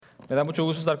Me da mucho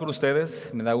gusto estar con ustedes,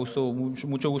 me da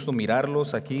mucho gusto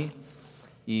mirarlos aquí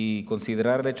y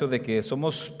considerar el hecho de que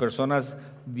somos personas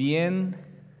bien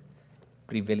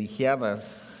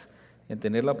privilegiadas en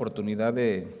tener la oportunidad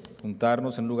de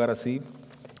juntarnos en un lugar así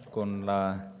con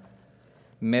la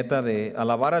meta de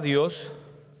alabar a Dios,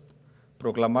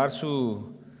 proclamar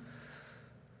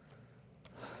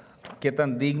qué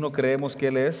tan digno creemos que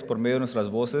Él es por medio de nuestras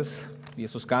voces y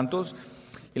esos cantos.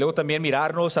 Y luego también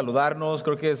mirarnos, saludarnos.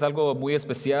 Creo que es algo muy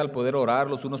especial poder orar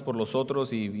los unos por los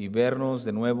otros y vernos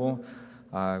de nuevo.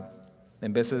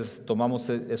 En veces tomamos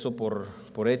eso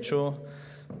por hecho,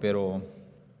 pero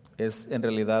es en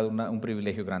realidad un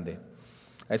privilegio grande.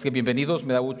 Así que bienvenidos,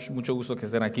 me da mucho gusto que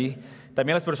estén aquí.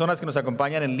 También las personas que nos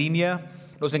acompañan en línea,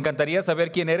 nos encantaría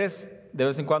saber quién eres. De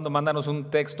vez en cuando mándanos un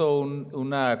texto,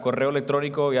 un correo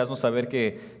electrónico y haznos saber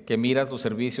que miras los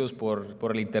servicios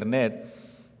por el internet.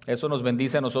 Eso nos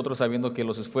bendice a nosotros sabiendo que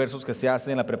los esfuerzos que se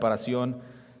hacen en la preparación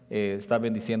está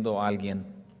bendiciendo a alguien.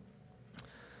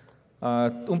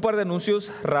 Un par de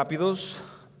anuncios rápidos,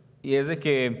 y es de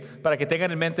que para que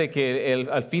tengan en mente que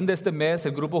al fin de este mes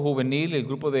el grupo juvenil, el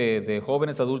grupo de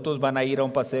jóvenes adultos van a ir a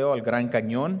un paseo al Gran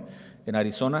Cañón en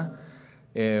Arizona.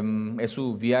 Es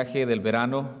su viaje del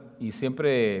verano y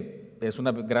siempre es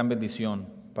una gran bendición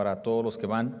para todos los que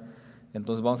van.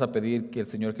 Entonces vamos a pedir que el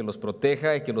Señor que los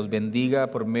proteja y que los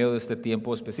bendiga por medio de este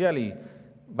tiempo especial. Y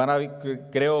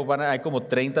hay como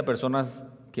 30 personas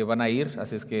que van a ir,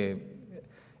 así es que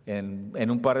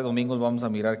en un par de domingos vamos a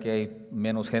mirar que hay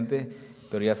menos gente,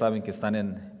 pero ya saben que están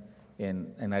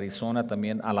en Arizona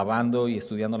también alabando y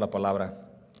estudiando la palabra.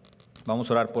 Vamos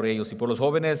a orar por ellos y por los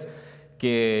jóvenes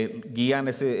que guían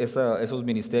esos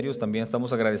ministerios, también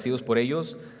estamos agradecidos por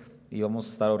ellos y vamos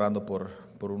a estar orando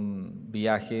por un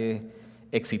viaje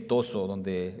exitoso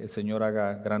donde el Señor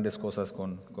haga grandes cosas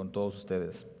con todos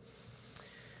ustedes.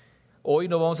 Hoy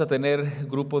no vamos a tener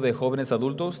grupo de jóvenes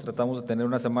adultos, tratamos de tener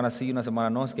una semana sí y una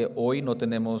semana no, es que hoy no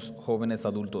tenemos jóvenes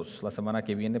adultos. La semana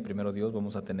que viene, primero Dios,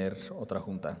 vamos a tener otra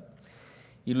junta.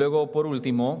 Y luego, por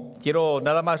último, quiero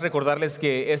nada más recordarles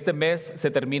que este mes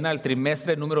se termina el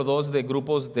trimestre número 2 de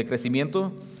grupos de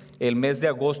crecimiento. El mes de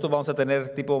agosto vamos a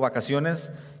tener tipo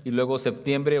vacaciones y luego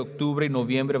septiembre, octubre y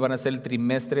noviembre van a ser el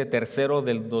trimestre tercero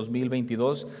del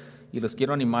 2022 y los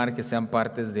quiero animar que sean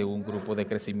partes de un grupo de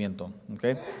crecimiento.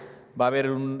 ¿Okay? Va a haber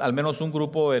al menos un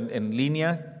grupo en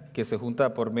línea que se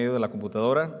junta por medio de la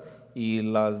computadora y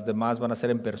las demás van a ser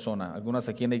en persona. Algunas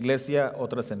aquí en la iglesia,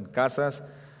 otras en casas.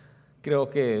 Creo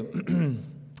que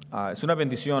es una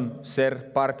bendición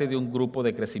ser parte de un grupo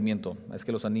de crecimiento. Es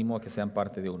que los animo a que sean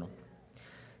parte de uno.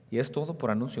 Y es todo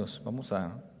por anuncios.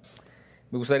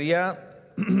 Me gustaría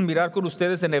mirar con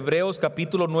ustedes en Hebreos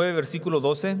capítulo 9, versículo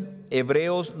 12.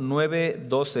 Hebreos 9,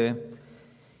 12.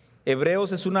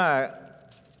 Hebreos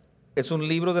es un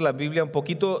libro de la Biblia un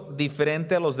poquito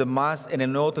diferente a los demás en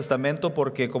el Nuevo Testamento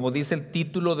porque, como dice el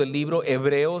título del libro,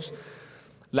 Hebreos,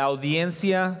 la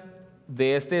audiencia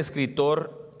de este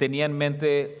escritor tenía en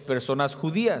mente personas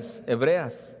judías,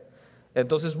 hebreas.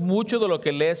 Entonces, mucho de lo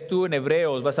que lees tú en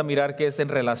Hebreos vas a mirar que es en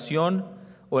relación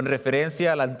o en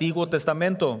referencia al Antiguo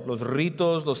Testamento, los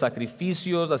ritos, los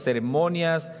sacrificios, las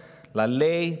ceremonias, la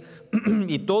ley,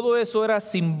 y todo eso era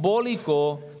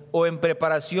simbólico o en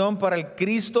preparación para el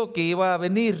Cristo que iba a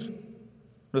venir,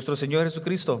 nuestro Señor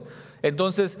Jesucristo.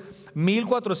 Entonces,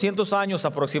 1400 años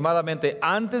aproximadamente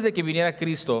antes de que viniera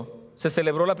Cristo, se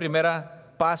celebró la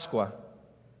primera Pascua.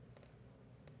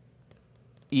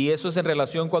 Y eso es en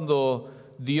relación cuando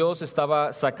Dios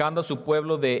estaba sacando a su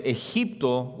pueblo de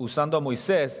Egipto usando a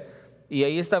Moisés, y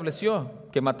ahí estableció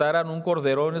que mataran un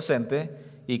cordero inocente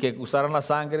y que usaran la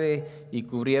sangre y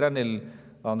cubrieran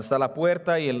donde está la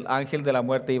puerta, y el ángel de la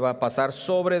muerte iba a pasar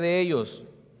sobre de ellos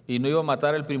y no iba a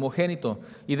matar el primogénito.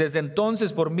 Y desde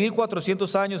entonces, por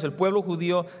 1400 años, el pueblo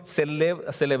judío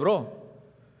celebró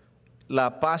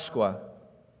la Pascua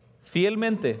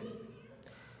fielmente.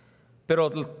 Pero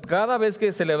cada vez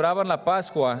que celebraban la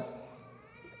Pascua,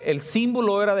 el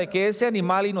símbolo era de que ese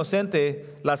animal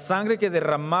inocente, la sangre que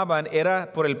derramaban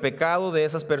era por el pecado de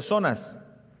esas personas.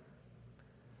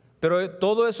 Pero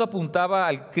todo eso apuntaba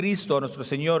al Cristo, a nuestro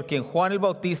Señor, quien Juan el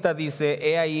Bautista dice: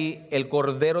 he ahí el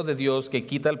Cordero de Dios que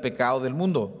quita el pecado del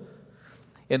mundo.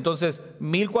 Entonces,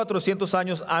 1400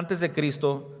 años antes de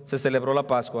Cristo se celebró la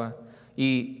Pascua,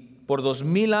 y por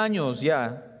 2000 años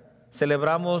ya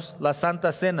celebramos la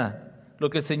Santa Cena, lo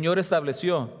que el Señor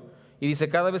estableció. Y dice: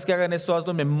 cada vez que hagan esto,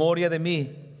 hazlo en memoria de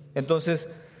mí. Entonces,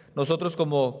 nosotros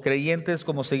como creyentes,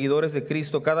 como seguidores de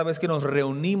Cristo, cada vez que nos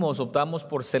reunimos, optamos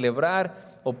por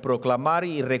celebrar o proclamar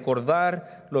y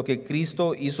recordar lo que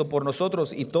Cristo hizo por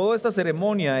nosotros. Y toda esta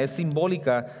ceremonia es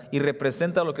simbólica y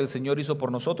representa lo que el Señor hizo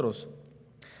por nosotros.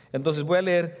 Entonces voy a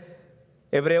leer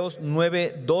Hebreos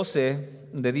 9:12,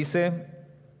 donde dice: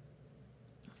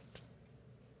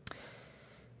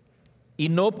 y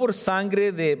no por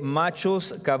sangre de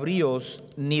machos cabríos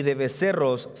ni de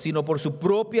becerros, sino por su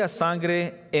propia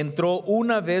sangre entró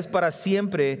una vez para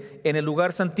siempre en el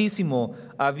lugar santísimo,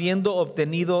 habiendo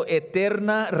obtenido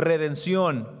eterna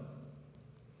redención.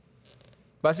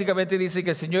 Básicamente dice que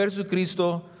el Señor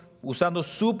Jesucristo, usando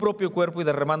su propio cuerpo y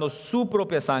derramando su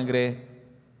propia sangre,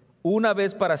 una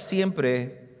vez para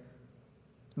siempre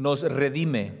nos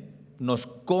redime, nos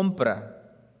compra.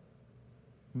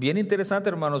 Bien interesante,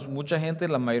 hermanos. Mucha gente,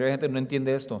 la mayoría de gente no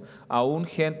entiende esto. Aún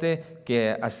gente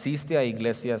que asiste a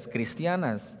iglesias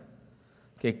cristianas,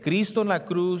 que Cristo en la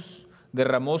cruz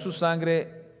derramó su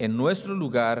sangre en nuestro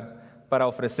lugar para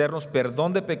ofrecernos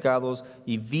perdón de pecados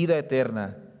y vida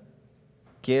eterna,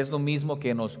 que es lo mismo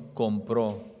que nos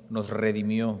compró, nos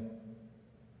redimió.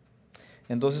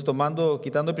 Entonces,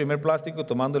 quitando el primer plástico,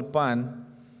 tomando el pan,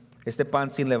 este pan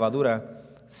sin levadura,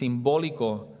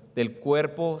 simbólico del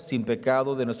cuerpo sin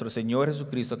pecado de nuestro Señor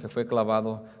Jesucristo, que fue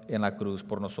clavado en la cruz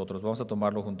por nosotros. Vamos a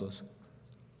tomarlo juntos.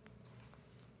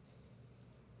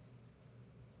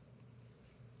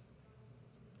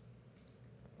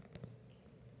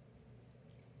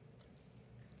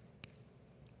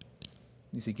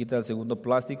 Y si quita el segundo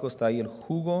plástico, está ahí el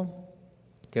jugo,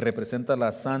 que representa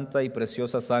la santa y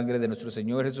preciosa sangre de nuestro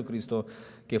Señor Jesucristo,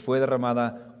 que fue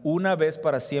derramada una vez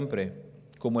para siempre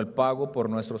como el pago por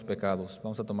nuestros pecados.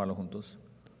 Vamos a tomarlo juntos.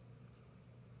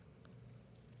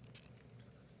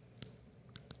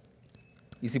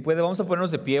 Y si puede, vamos a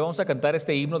ponernos de pie, vamos a cantar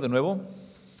este himno de nuevo,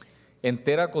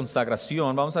 entera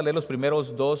consagración. Vamos a leer los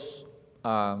primeros dos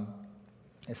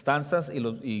estanzas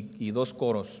y dos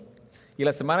coros. Y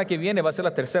la semana que viene va a ser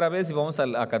la tercera vez y vamos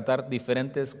a cantar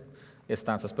diferentes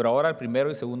estanzas, pero ahora el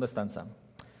primero y segunda estanza.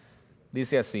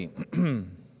 Dice así.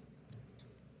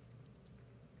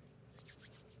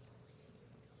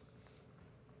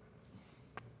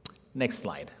 Next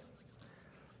slide.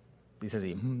 Dice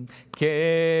así: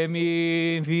 que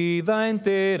mi vida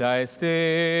entera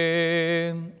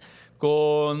esté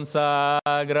consagrada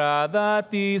a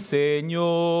ti,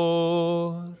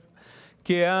 Señor,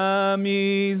 que a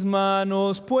mis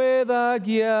manos pueda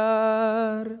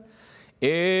guiar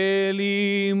el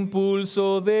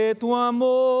impulso de tu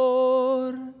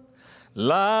amor.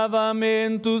 Lávame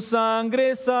en tu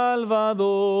sangre,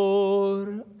 Salvador.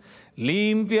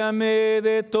 Límpiame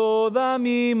de toda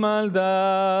mi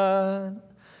maldad.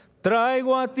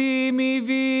 Traigo a ti mi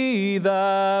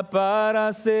vida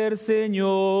para ser,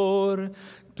 Señor,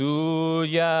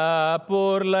 tuya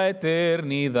por la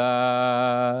eternidad.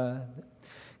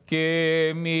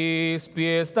 Que mis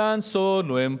pies tan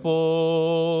solo en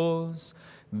pos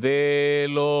de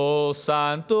lo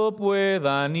santo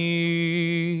puedan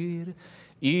ir,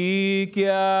 y que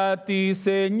a ti,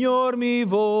 Señor, mi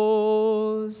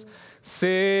voz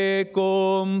se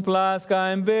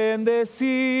complazca en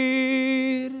bendecir.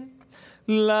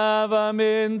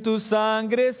 Lávame en tu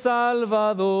sangre,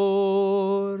 Salvador.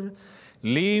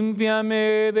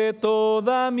 Límpiame de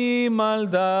toda mi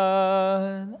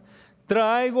maldad.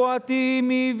 Traigo a ti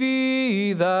mi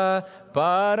vida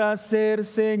para ser,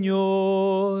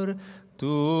 Señor,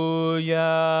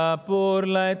 tuya por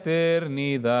la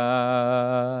eternidad.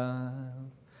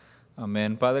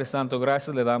 Amén. Padre Santo,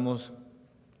 gracias le damos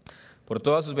por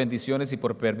todas sus bendiciones y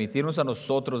por permitirnos a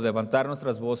nosotros levantar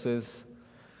nuestras voces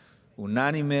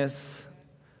unánimes,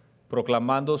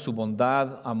 proclamando su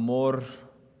bondad, amor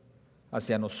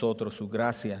hacia nosotros, su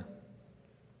gracia.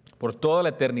 Por toda la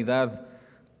eternidad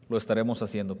lo estaremos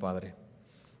haciendo, Padre.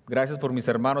 Gracias por mis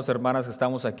hermanos, hermanas que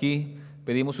estamos aquí.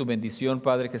 Pedimos su bendición,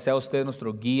 Padre, que sea usted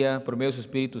nuestro guía por medio de su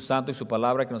Espíritu Santo y su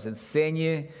palabra, que nos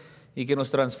enseñe y que nos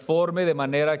transforme de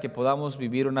manera que podamos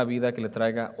vivir una vida que le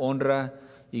traiga honra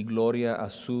y gloria a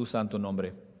su santo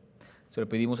nombre. Se lo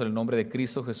pedimos en el nombre de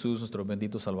Cristo Jesús, nuestro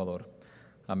bendito Salvador.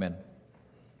 Amén.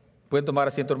 Pueden tomar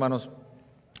asiento, hermanos.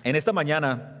 En esta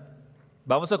mañana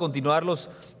vamos a continuar los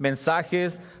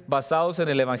mensajes basados en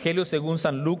el Evangelio según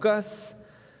San Lucas.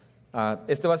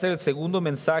 Este va a ser el segundo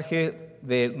mensaje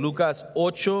de Lucas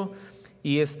 8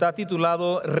 y está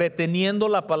titulado Reteniendo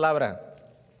la Palabra.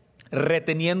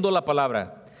 Reteniendo la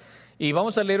Palabra. Y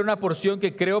vamos a leer una porción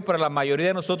que creo para la mayoría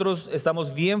de nosotros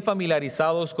estamos bien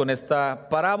familiarizados con esta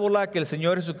parábola que el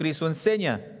Señor Jesucristo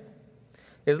enseña.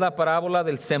 Es la parábola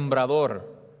del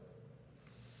sembrador.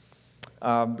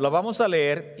 La vamos a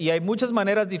leer y hay muchas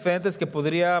maneras diferentes que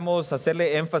podríamos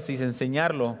hacerle énfasis,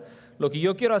 enseñarlo. Lo que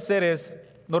yo quiero hacer es,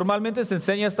 normalmente se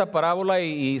enseña esta parábola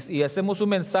y hacemos un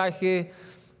mensaje,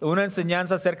 una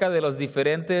enseñanza acerca de los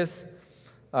diferentes,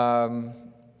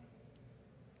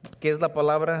 ¿qué es la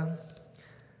palabra?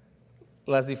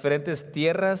 Las diferentes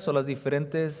tierras o las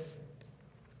diferentes,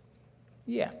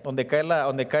 donde cae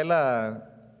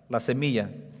la semilla.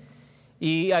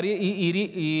 Y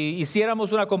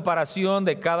hiciéramos una comparación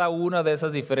de cada una de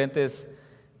esas diferentes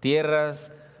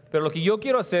tierras. Pero lo que yo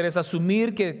quiero hacer es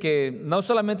asumir que no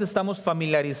solamente estamos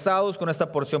familiarizados con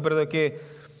esta porción, pero de que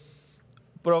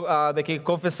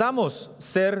confesamos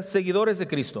ser seguidores de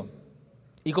Cristo.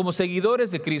 Y como seguidores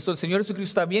de Cristo, el Señor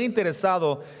Jesucristo está bien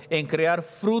interesado en crear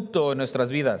fruto en nuestras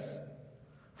vidas.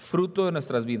 Fruto en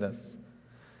nuestras vidas.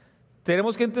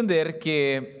 Tenemos que entender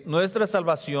que nuestra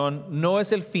salvación no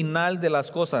es el final de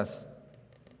las cosas.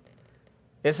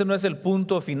 Ese no es el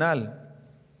punto final.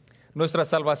 Nuestra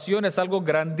salvación es algo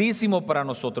grandísimo para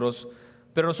nosotros,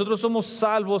 pero nosotros somos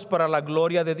salvos para la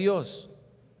gloria de Dios.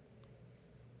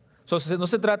 Entonces, no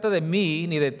se trata de mí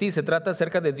ni de ti, se trata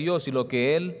acerca de Dios y lo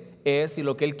que Él es y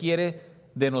lo que Él quiere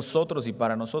de nosotros y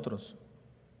para nosotros,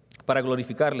 para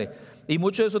glorificarle. Y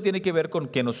mucho de eso tiene que ver con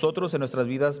que nosotros en nuestras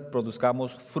vidas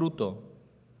produzcamos fruto.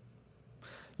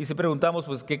 Y si preguntamos,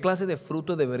 pues, ¿qué clase de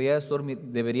fruto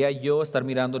debería yo estar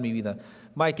mirando en mi vida?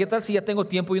 Mike, ¿qué tal si ya tengo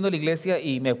tiempo yendo a la iglesia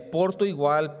y me porto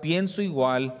igual, pienso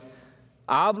igual,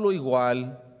 hablo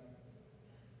igual,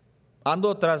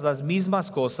 ando tras las mismas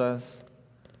cosas,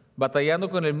 batallando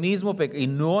con el mismo pecado y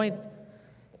no hay...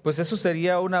 Pues eso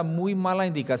sería una muy mala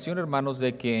indicación, hermanos,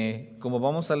 de que, como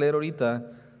vamos a leer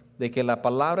ahorita, de que la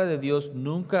palabra de Dios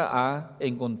nunca ha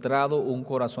encontrado un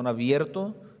corazón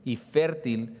abierto y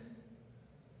fértil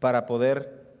para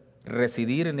poder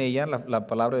residir en ella, la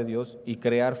palabra de Dios, y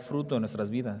crear fruto en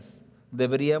nuestras vidas.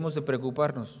 Deberíamos de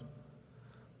preocuparnos.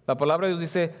 La palabra de Dios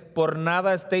dice, por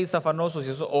nada estéis afanosos,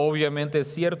 y eso obviamente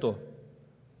es cierto.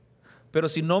 Pero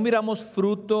si no miramos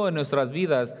fruto en nuestras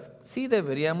vidas, sí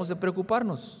deberíamos de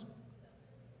preocuparnos.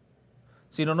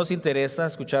 Si no nos interesa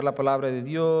escuchar la palabra de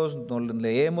Dios, no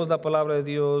leemos la palabra de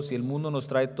Dios y el mundo nos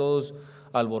trae todos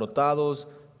alborotados,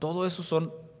 todo eso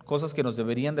son cosas que nos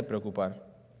deberían de preocupar.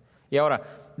 Y ahora,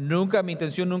 mi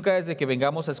intención nunca es de que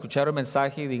vengamos a escuchar un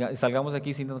mensaje y salgamos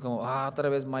aquí sintiendo como, otra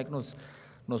vez Mike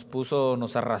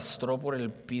nos arrastró por el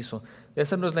piso.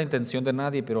 Esa no es la intención de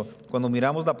nadie, pero cuando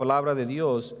miramos la palabra de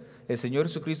Dios, el Señor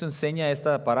Jesucristo enseña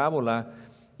esta parábola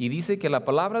y dice que la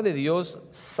palabra de Dios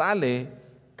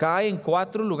cae en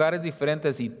 4 lugares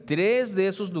diferentes y 3 de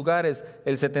esos lugares,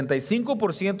 el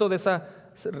 75%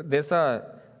 de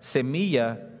esa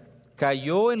semilla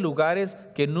cayó en lugares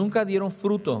que nunca dieron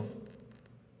fruto.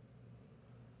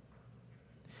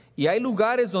 Y hay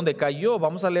lugares donde cayó,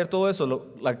 vamos a leer todo eso,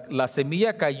 la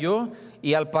semilla cayó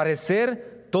y al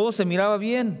parecer todo se miraba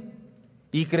bien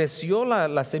y creció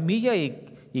la semilla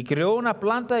y creó una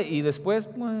planta y después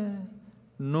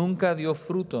nunca dio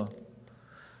fruto.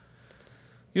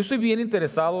 Yo estoy bien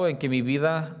interesado en que mi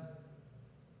vida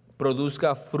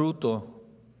produzca fruto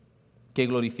que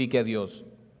glorifique a Dios.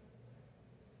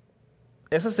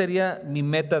 Esa sería mi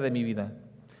meta de mi vida,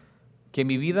 que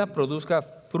mi vida produzca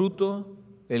fruto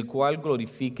el cual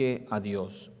glorifique a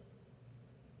Dios.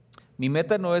 Mi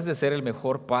meta no es de ser el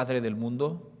mejor padre del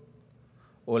mundo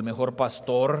o el mejor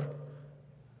pastor.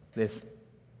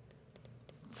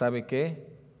 ¿Sabe qué?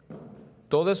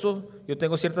 Todo eso, yo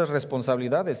tengo ciertas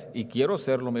responsabilidades y quiero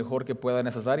ser lo mejor que pueda en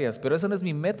esas áreas, pero esa no es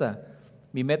mi meta.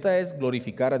 Mi meta es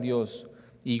glorificar a Dios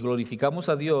y glorificamos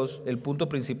a Dios. El punto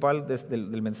principal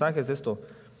del mensaje es esto: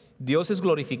 Dios es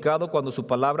glorificado cuando su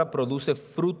palabra produce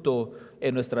fruto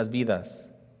en nuestras vidas.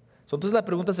 Entonces la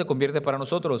pregunta se convierte para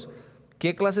nosotros: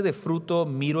 ¿qué clase de fruto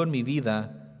miro en mi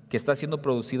vida que está siendo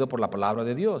producido por la palabra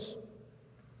de Dios?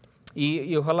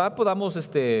 Y ojalá podamos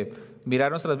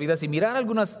mirar nuestras vidas y mirar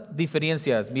algunas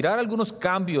diferencias, mirar algunos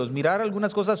cambios, mirar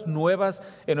algunas cosas nuevas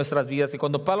en nuestras vidas. Y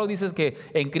cuando Pablo dice que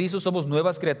en Cristo somos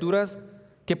nuevas criaturas,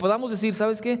 que podamos decir,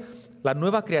 ¿sabes qué? La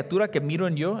nueva criatura que miro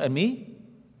en mí,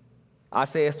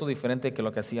 hace esto diferente que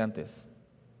lo que hacía antes.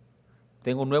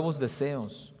 Tengo nuevos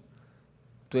deseos,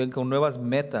 tengo nuevas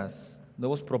metas,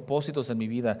 nuevos propósitos en mi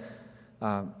vida.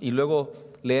 Y luego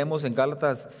leemos en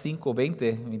Gálatas 5,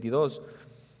 20, 22,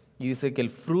 y dice que el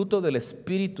fruto del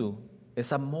Espíritu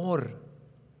es amor,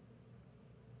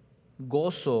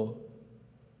 gozo,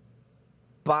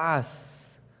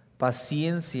 paz,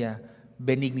 paciencia,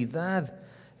 benignidad.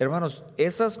 Hermanos,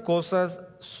 esas cosas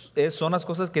son las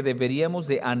cosas que deberíamos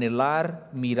de anhelar,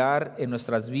 mirar en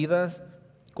nuestras vidas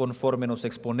conforme nos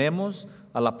exponemos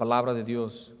a la palabra de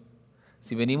Dios.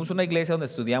 Si venimos a una iglesia donde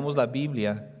estudiamos la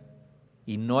Biblia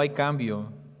y no hay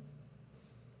cambio,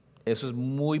 eso es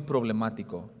muy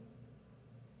problemático.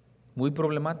 Muy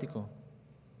problemático.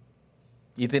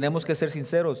 Y tenemos que ser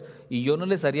sinceros. Y yo no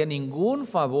les haría ningún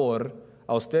favor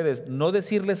a ustedes no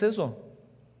decirles eso.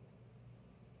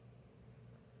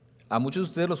 A muchos de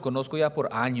ustedes los conozco ya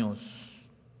por años.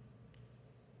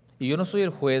 Y yo no soy el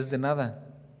juez de nada.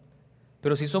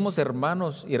 Pero sí somos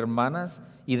hermanos y hermanas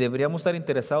y deberíamos estar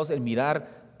interesados en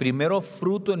mirar primero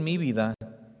fruto en mi vida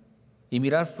y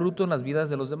mirar fruto en las vidas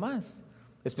de los demás.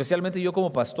 Especialmente yo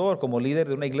como pastor, como líder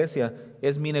de una iglesia,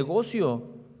 es mi negocio,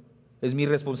 es mi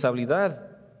responsabilidad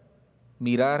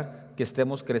mirar que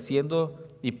estemos creciendo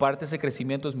y parte de ese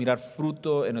crecimiento es mirar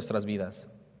fruto en nuestras vidas.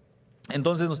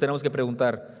 Entonces nos tenemos que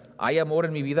preguntar, ¿hay amor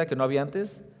en mi vida que no había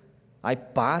antes? ¿Hay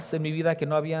paz en mi vida que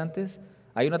no había antes?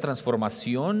 ¿Hay una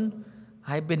transformación?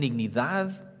 ¿Hay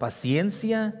benignidad,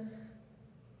 paciencia,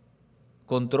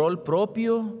 control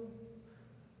propio?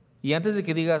 Y antes de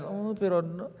que digas, pero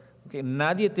no, okay,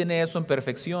 nadie tiene eso en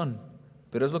perfección,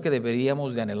 pero es lo que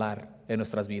deberíamos de anhelar en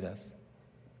nuestras vidas.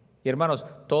 Y hermanos,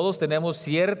 todos tenemos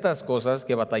ciertas cosas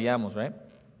que batallamos, ¿eh?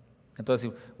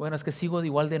 Entonces, bueno, es que sigo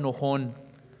igual de enojón.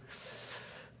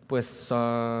 Pues,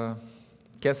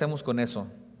 ¿qué hacemos con eso?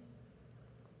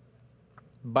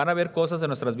 Van a haber cosas en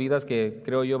nuestras vidas que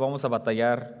creo yo vamos a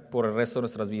batallar por el resto de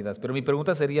nuestras vidas. Pero mi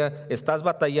pregunta sería, ¿estás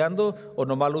batallando o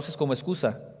nomás lo usas como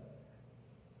excusa?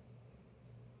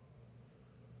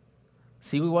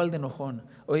 Sigo igual de enojón.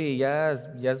 Oye, ¿ya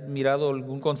has mirado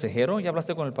algún consejero? ¿Ya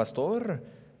hablaste con el pastor?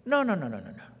 No.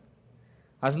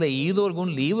 ¿Has leído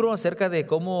algún libro acerca de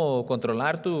cómo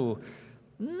controlar tu...?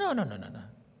 No.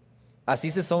 Así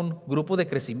es un grupo de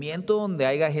crecimiento donde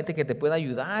haya gente que te pueda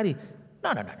ayudar y... No.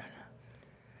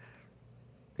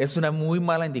 Es una muy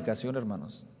mala indicación,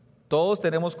 hermanos. Todos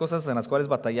tenemos cosas en las cuales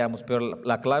batallamos, pero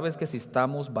la clave es que si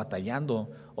estamos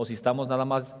batallando o si estamos nada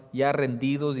más ya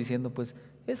rendidos diciendo, pues,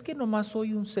 es que nomás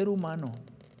soy un ser humano.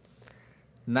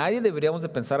 Nadie deberíamos de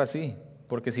pensar así,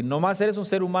 porque si nomás eres un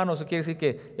ser humano, eso quiere decir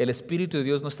que el Espíritu de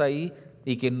Dios no está ahí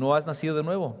y que no has nacido de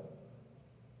nuevo.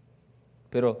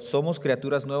 Pero somos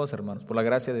criaturas nuevas, hermanos, por la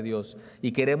gracia de Dios.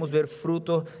 Y queremos ver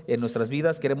fruto en nuestras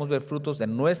vidas, queremos ver frutos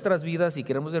en nuestras vidas y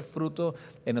queremos ver fruto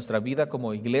en nuestra vida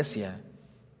como iglesia.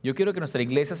 Yo quiero que nuestra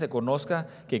iglesia se conozca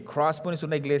que Crosspoint es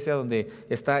una iglesia donde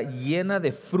está llena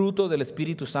de fruto del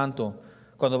Espíritu Santo.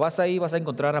 Cuando vas ahí vas a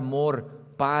encontrar amor,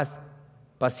 paz,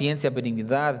 paciencia,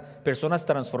 benignidad, personas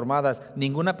transformadas.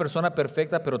 Ninguna persona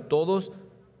perfecta, pero todos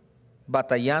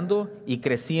batallando y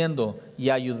creciendo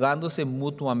y ayudándose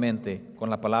mutuamente con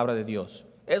la palabra de Dios.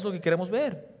 Es lo que queremos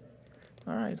ver.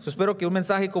 All right. So, espero que un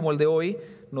mensaje como el de hoy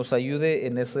nos ayude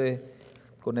en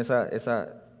con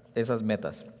esas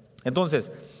metas.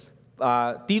 Entonces,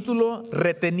 título,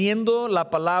 reteniendo la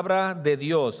palabra de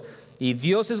Dios. Y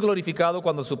Dios es glorificado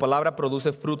cuando su palabra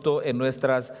produce fruto en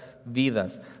nuestras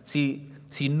vidas.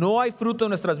 Si no hay fruto en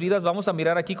nuestras vidas, vamos a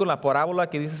mirar aquí con la parábola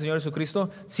que dice el Señor Jesucristo.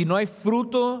 Si no hay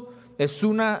fruto, es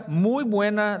una muy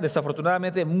buena,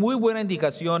 desafortunadamente, muy buena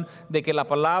indicación de que la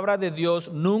palabra de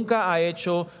Dios nunca ha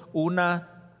hecho una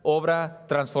obra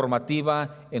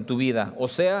transformativa en tu vida. O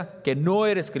sea, que no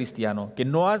eres cristiano, que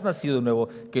no has nacido de nuevo,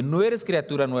 que no eres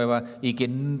criatura nueva y que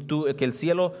el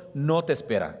cielo no te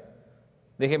espera.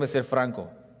 Déjeme ser franco,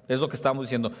 es lo que estamos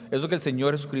diciendo, es lo que el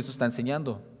Señor Jesucristo está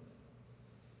enseñando.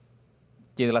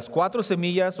 Que de las 4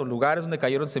 semillas o lugares donde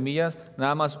cayeron semillas,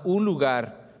 nada más un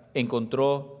lugar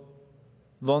encontró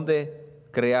donde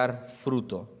crear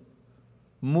fruto.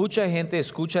 Mucha gente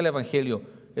escucha el Evangelio.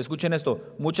 Escuchen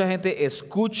esto, mucha gente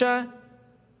escucha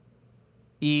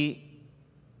y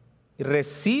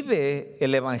recibe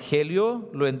el Evangelio,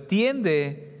 lo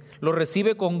entiende, lo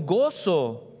recibe con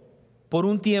gozo por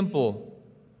un tiempo.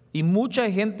 Y mucha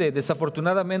gente,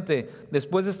 desafortunadamente,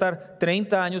 después de estar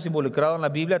 30 años involucrado en la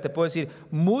Biblia, te puedo decir,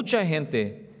 mucha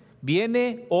gente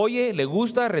viene, oye, le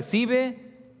gusta,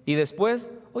 recibe y después,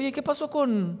 oye, ¿qué pasó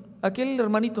con aquel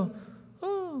hermanito?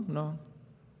 Oh, no,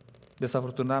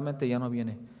 desafortunadamente ya no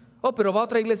viene. Oh, pero va a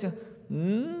otra iglesia.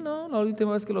 No, la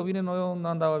última vez que lo vine no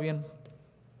andaba bien.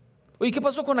 Oye, ¿qué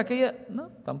pasó con aquella? No,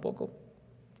 tampoco.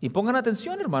 Y pongan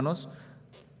atención, hermanos.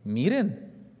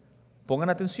 Miren, pongan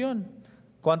atención.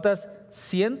 ¿Cuántas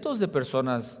cientos de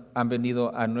personas han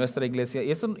venido a nuestra iglesia?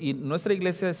 Y nuestra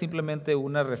iglesia es simplemente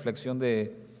una reflexión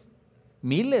de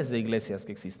miles de iglesias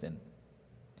que existen.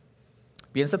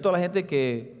 Piensa en toda la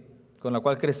gente con la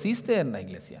cual creciste en la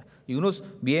iglesia. Y unos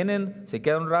vienen, se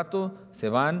quedan un rato, se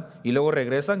van y luego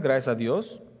regresan, gracias a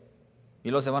Dios.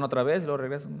 Y luego se van otra vez y luego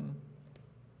regresan.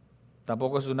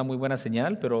 Tampoco es una muy buena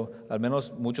señal, pero al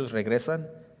menos muchos regresan.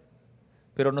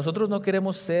 Pero nosotros no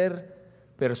queremos ser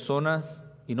personas,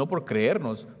 y no por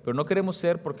creernos, pero no queremos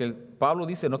ser, porque Pablo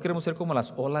dice, no queremos ser como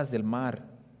las olas del mar.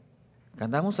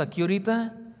 Andamos aquí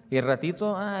ahorita y el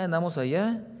ratito andamos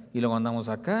allá y luego andamos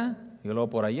acá y luego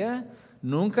por allá.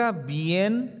 Nunca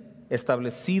bien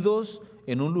establecidos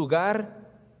en un lugar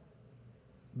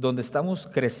donde estamos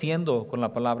creciendo con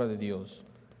la palabra de Dios.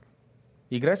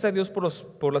 Y gracias a Dios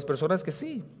por las personas que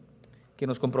sí, que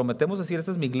nos comprometemos a decir,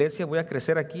 esta es mi iglesia, voy a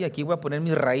crecer aquí voy a poner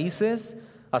mis raíces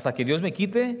hasta que Dios me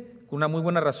quite, con una muy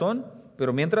buena razón,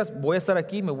 pero mientras voy a estar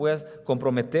aquí, me voy a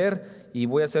comprometer y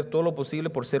voy a hacer todo lo posible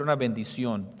por ser una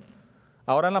bendición.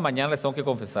 Ahora en la mañana les tengo que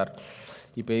confesar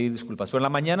y pedir disculpas, pero en la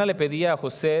mañana le pedí a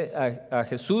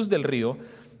Jesús del Río,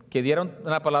 que dieron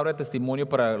una palabra de testimonio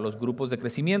para los grupos de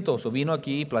crecimiento. Vino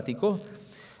aquí y platicó.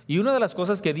 Y una de las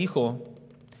cosas que dijo,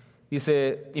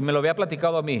 dice, y me lo había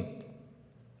platicado a mí,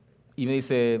 y me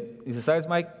dice, ¿sabes,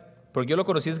 Mike? Porque yo lo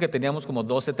conocí desde que teníamos como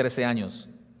 12, 13 años,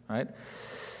 right?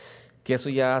 Que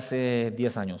eso ya hace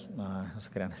 10 años, no se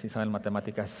crean, si saben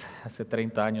matemáticas, hace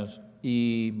 30 años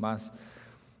y más.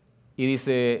 Y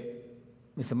dice,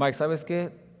 Mike, ¿sabes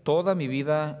qué? Toda mi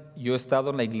vida yo he estado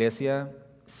en la iglesia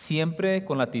siempre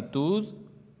con la actitud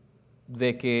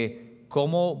de que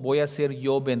cómo voy a ser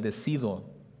yo bendecido.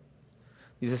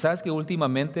 Dice, ¿sabes que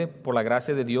últimamente, por la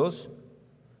gracia de Dios,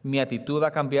 mi actitud ha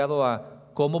cambiado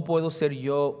a cómo puedo ser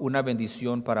yo una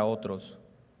bendición para otros?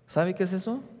 ¿Sabe qué es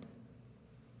eso?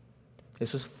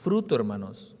 Eso es fruto,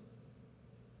 hermanos.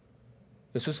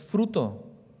 Eso es fruto.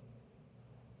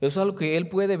 Eso es algo que él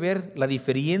puede ver la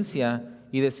diferencia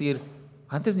y decir,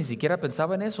 antes ni siquiera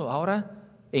pensaba en eso, ahora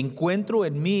encuentro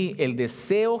en mí el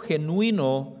deseo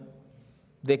genuino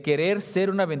de querer ser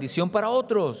una bendición para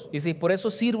otros. Y dice, por eso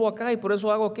sirvo acá y por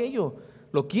eso hago aquello.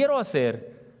 Lo quiero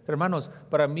hacer. Hermanos,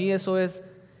 para mí eso es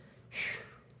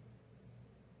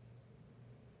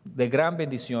de gran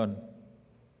bendición.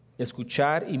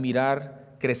 Escuchar y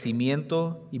mirar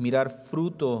crecimiento y mirar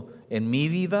fruto en mi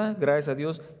vida, gracias a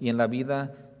Dios, y en la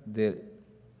vida de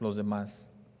los demás.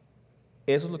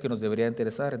 Eso es lo que nos debería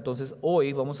interesar. Entonces,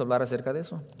 hoy vamos a hablar acerca de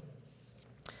eso.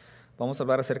 Vamos a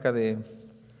hablar acerca de...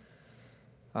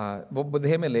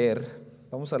 déjeme leer.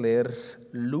 Vamos a leer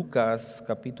Lucas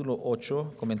capítulo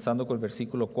 8, comenzando con el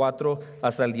versículo 4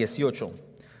 hasta el 18.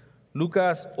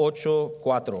 Lucas 8,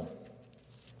 4.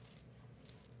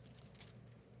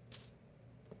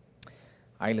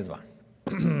 Ahí les va.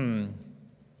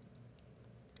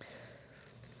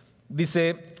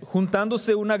 Dice,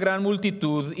 juntándose una gran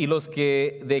multitud y los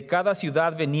que de cada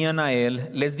ciudad venían a él,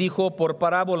 les dijo por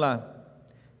parábola,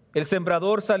 el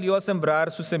sembrador salió a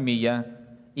sembrar su semilla,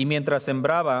 y mientras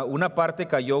sembraba, una parte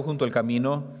cayó junto al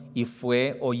camino y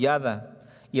fue hollada,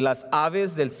 y las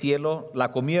aves del cielo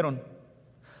la comieron.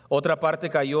 Otra parte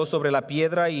cayó sobre la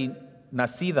piedra y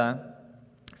nacida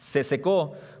se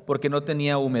secó porque no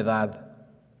tenía humedad.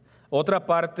 Otra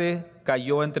parte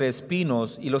cayó entre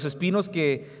espinos, y los espinos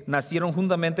que nacieron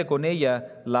juntamente con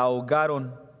ella la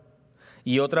ahogaron.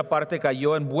 Y otra parte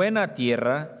cayó en buena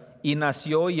tierra, y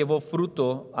nació y llevó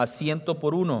fruto a 100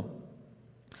 por uno.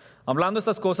 Hablando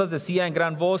estas cosas decía en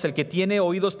gran voz, el que tiene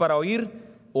oídos para oír,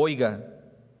 oiga.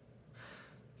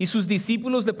 Y sus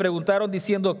discípulos le preguntaron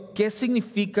diciendo, ¿qué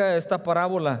significa esta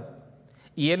parábola?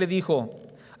 Y él le dijo,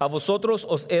 a vosotros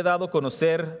os he dado a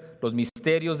conocer los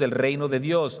misterios del reino de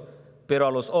Dios, pero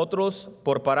a los otros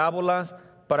por parábolas,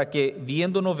 para que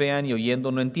viendo no vean y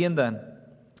oyendo no entiendan.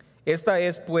 Esta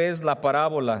es pues la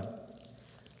parábola.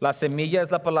 La semilla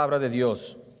es la palabra de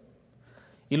Dios.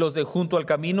 Y los de junto al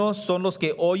camino son los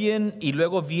que oyen, y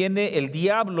luego viene el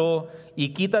diablo y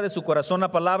quita de su corazón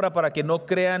la palabra para que no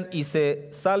crean y se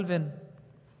salven.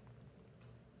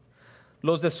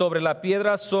 Los de sobre la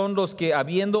piedra son los que,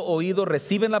 habiendo oído,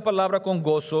 reciben la palabra con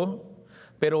gozo,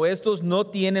 pero estos no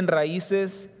tienen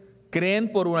raíces,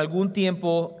 creen por algún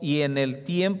tiempo y en el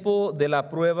tiempo de la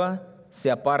prueba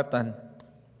se apartan.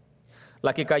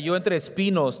 La que cayó entre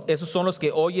espinos, esos son los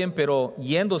que oyen, pero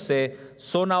yéndose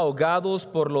son ahogados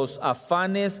por los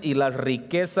afanes y las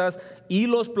riquezas y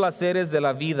los placeres de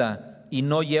la vida y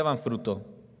no llevan fruto.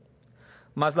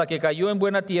 Mas la que cayó en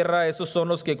buena tierra, esos son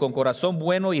los que con corazón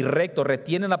bueno y recto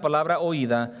retienen la palabra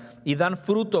oída y dan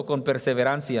fruto con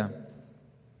perseverancia.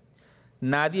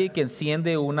 Nadie que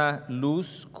enciende una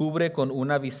luz cubre con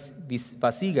una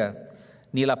vasija,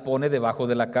 ni la pone debajo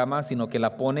de la cama, sino que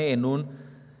la pone en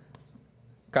un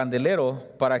candelero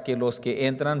para que los que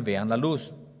entran vean la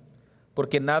luz.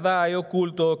 Porque nada hay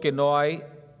oculto que no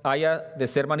haya de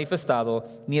ser manifestado,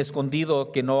 ni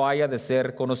escondido que no haya de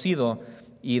ser conocido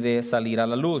y de salir a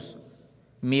la luz.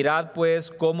 Mirad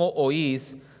pues cómo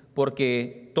oís,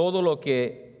 porque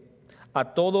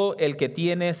a todo el que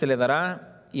tiene se le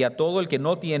dará, y a todo el que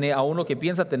no tiene, a uno que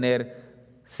piensa tener,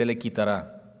 se le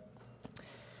quitará.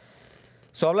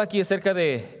 Habla aquí acerca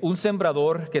de un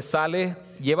sembrador que sale,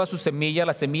 lleva su semilla.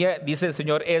 La semilla, dice el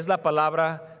Señor, es la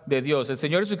palabra de Dios. El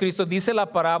Señor Jesucristo dice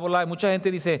la parábola y mucha gente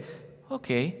dice, ok,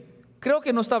 creo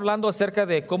que no está hablando acerca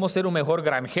de cómo ser un mejor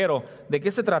granjero. ¿De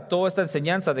qué se trató esta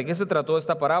enseñanza? ¿De qué se trató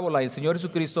esta parábola? Y el Señor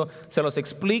Jesucristo se los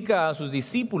explica a sus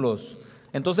discípulos.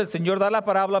 Entonces el Señor da la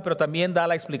parábola, pero también da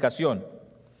la explicación.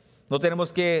 No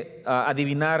tenemos que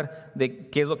adivinar de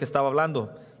qué es lo que estaba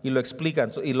hablando. Y lo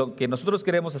explican. Y lo que nosotros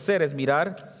queremos hacer es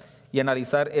mirar y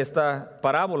analizar esta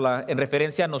parábola en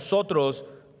referencia a nosotros,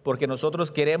 porque nosotros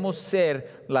queremos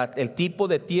ser el tipo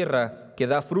de tierra que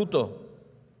da fruto.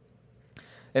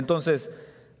 Entonces,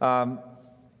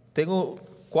 tengo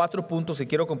 4 puntos que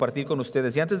quiero compartir con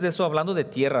ustedes. Y antes de eso, hablando de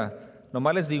tierra,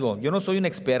 nomás les digo, yo no soy un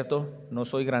experto, no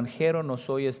soy granjero, no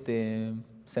soy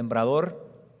sembrador,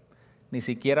 ni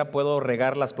siquiera puedo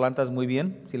regar las plantas muy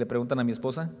bien, si le preguntan a mi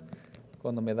esposa.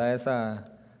 Cuando me da esa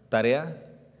tarea,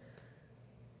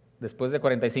 después de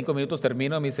 45 minutos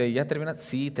termino, me dice, ¿ya terminas?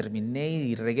 Sí, terminé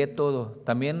y regué todo.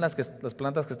 También las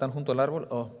plantas que están junto al árbol,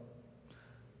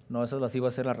 no, esas las iba a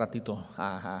hacer al ratito.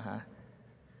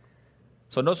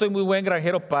 No soy muy buen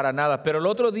granjero para nada, pero el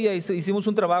otro día hicimos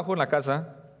un trabajo en la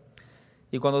casa,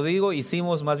 y cuando digo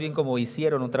hicimos, más bien como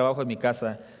hicieron un trabajo en mi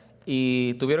casa,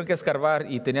 y tuvieron que escarbar,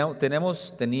 y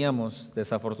teníamos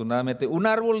desafortunadamente un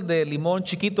árbol de limón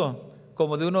chiquito,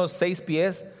 como de unos 6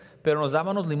 pies, pero nos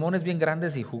daban unos limones bien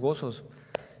grandes y jugosos.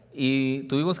 Y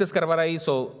tuvimos que escarbar ahí,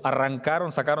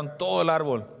 sacaron todo el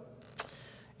árbol.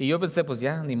 Y yo pensé, pues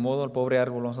ya, ni modo, el pobre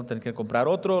árbol, vamos a tener que comprar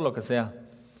otro, lo que sea.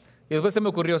 Y después se me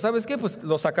ocurrió, ¿sabes qué? Pues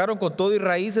lo sacaron con todo y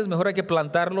raíces, mejor hay que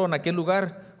plantarlo en aquel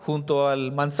lugar, junto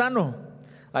al manzano.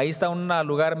 Ahí está un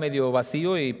lugar medio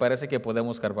vacío y parece que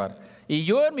podemos escarbar. Y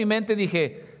yo en mi mente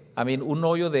dije, un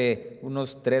hoyo de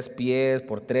unos 3 pies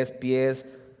por 3 pies,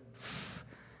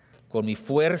 con mi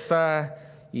fuerza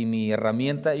y mi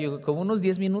herramienta, yo como unos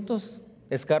 10 minutos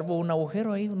escarbo un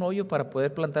agujero ahí, un hoyo para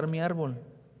poder plantar mi árbol.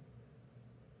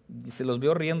 Y se los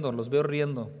veo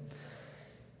riendo.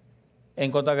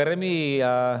 En cuanto agarré mi,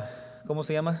 ¿cómo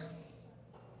se llama?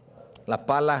 La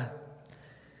pala,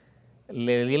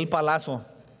 le di el palazo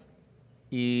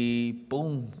y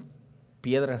 ¡pum!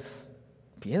 Piedras.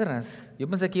 Yo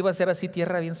pensé que iba a ser así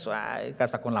tierra bien suave,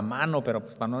 hasta con la mano, pero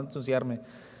pues, para no ensuciarme.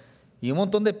 Y un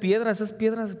montón de piedras, esas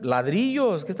piedras,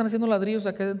 ladrillos. ¿Qué están haciendo ladrillos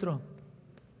acá adentro?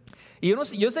 Y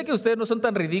yo sé que ustedes no son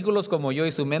tan ridículos como yo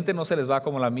y su mente no se les va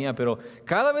como la mía, pero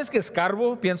cada vez que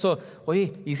escarbo pienso,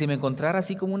 oye, ¿y si me encontrara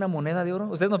así como una moneda de oro?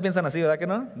 Ustedes no piensan así, ¿verdad que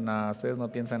no? No, ustedes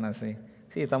no piensan así.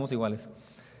 Sí, estamos iguales.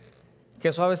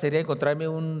 Qué suave sería encontrarme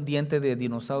un diente de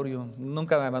dinosaurio.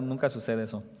 Nunca sucede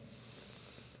eso.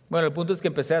 Bueno, el punto es que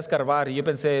empecé a escarbar y yo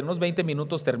pensé, en unos 20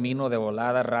 minutos termino de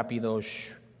volada, rápido.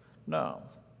 No.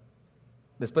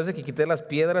 Después de que quité las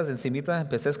piedras de encimita,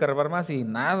 empecé a escarbar más y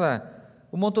nada.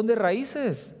 Un montón de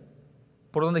raíces,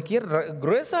 por donde quiera,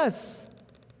 gruesas.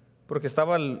 Porque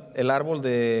estaba el árbol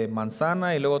de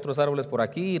manzana y luego otros árboles por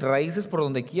aquí, y raíces por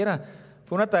donde quiera.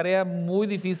 Fue una tarea muy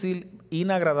difícil,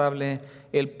 inagradable.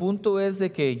 El punto es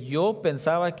de que yo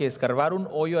pensaba que escarbar un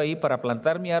hoyo ahí para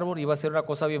plantar mi árbol iba a ser una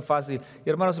cosa bien fácil. Y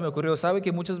hermano, se me ocurrió, ¿sabe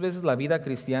que muchas veces la vida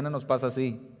cristiana nos pasa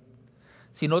así?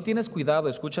 Si no tienes cuidado,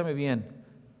 escúchame bien,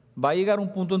 va a llegar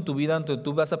un punto en tu vida donde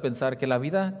tú vas a pensar que la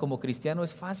vida como cristiano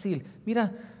es fácil.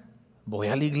 Mira, voy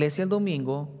a la iglesia el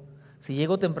domingo, si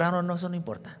llego temprano no, eso no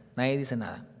importa, nadie dice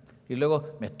nada. Y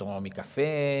luego me tomo mi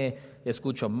café,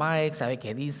 escucho a Mike, sabe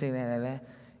qué dice,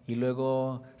 y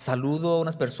luego saludo a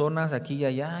unas personas aquí y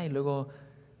allá, y luego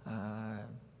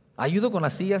ayudo con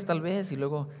las sillas tal vez, y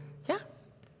luego ya.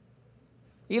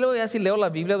 Y luego ya si leo la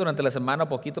Biblia durante la semana un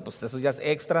poquito, pues eso ya es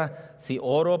extra. Si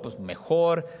oro, pues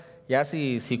mejor. Ya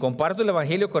si comparto el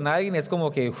evangelio con alguien es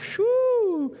como que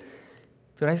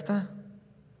pero ahí está,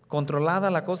 controlada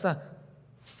la cosa,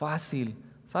 fácil.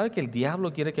 ¿Sabe que el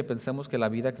diablo quiere que pensemos que la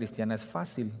vida cristiana es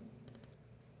fácil?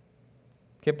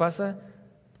 ¿Qué pasa?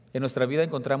 En nuestra vida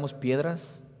encontramos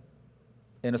piedras,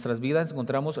 en nuestras vidas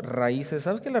encontramos raíces.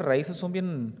 ¿Sabes que las raíces son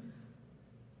bien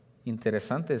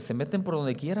interesantes? Se meten por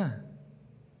donde quiera.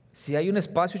 Si hay un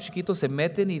espacio chiquito, se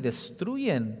meten y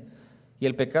destruyen. Y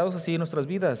el pecado es así en nuestras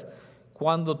vidas.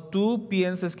 Cuando tú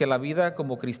pienses que la vida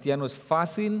como cristiano es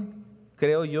fácil,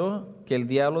 creo yo que el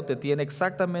diablo te tiene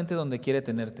exactamente donde quiere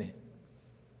tenerte.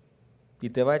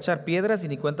 Y te va a echar piedras y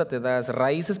ni cuenta te das.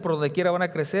 Raíces por donde quiera van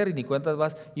a crecer y ni cuentas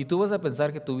vas. Y tú vas a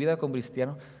pensar que tu vida como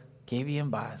cristiano, qué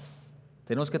bien vas.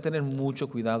 Tenemos que tener mucho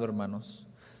cuidado, hermanos.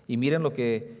 Y miren lo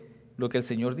que el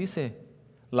Señor dice.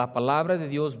 La palabra de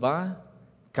Dios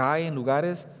cae en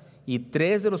lugares y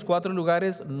 3 de los 4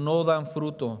 lugares no dan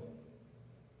fruto.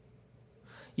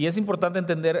 Y es importante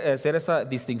entender, hacer esa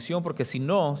distinción, porque si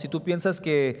no, si tú piensas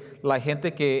que la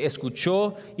gente que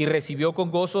escuchó y recibió con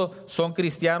gozo son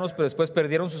cristianos, pero después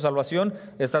perdieron su salvación,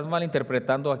 estás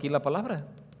malinterpretando aquí la palabra.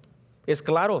 Es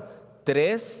claro,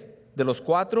 3 de los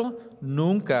 4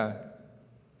 nunca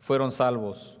fueron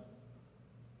salvos.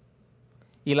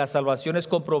 Y la salvación es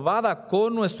comprobada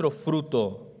con nuestro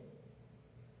fruto.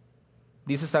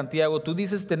 Dice Santiago, tú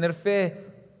dices tener fe,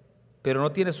 pero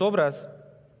no tienes obras.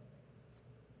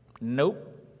 No.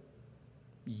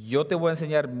 Yo te voy a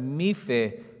enseñar mi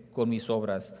fe con mis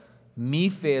obras.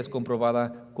 Mi fe es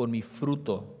comprobada con mi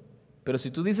fruto. Pero si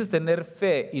tú dices tener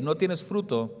fe y no tienes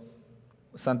fruto,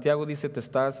 Santiago dice, te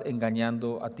estás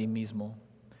engañando a ti mismo.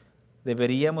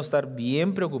 Deberíamos estar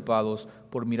bien preocupados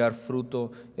por mirar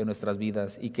fruto en nuestras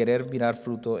vidas y querer mirar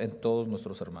fruto en todos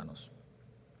nuestros hermanos.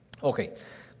 Ok,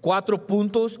 4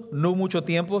 puntos, no mucho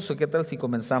tiempo, ¿qué tal si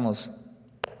comenzamos?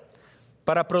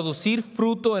 Para producir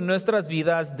fruto en nuestras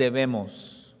vidas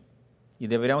debemos, y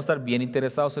deberíamos estar bien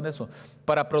interesados en eso,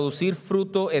 para producir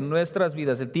fruto en nuestras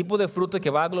vidas, el tipo de fruto que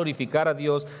va a glorificar a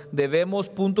Dios, debemos,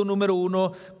 punto número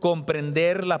 1,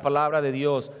 comprender la palabra de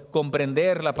Dios,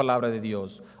 comprender la palabra de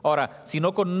Dios. Ahora, si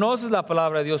no conoces la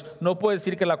palabra de Dios, no puedes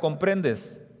decir que la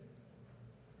comprendes,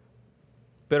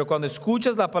 pero cuando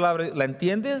escuchas la palabra, ¿la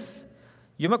entiendes?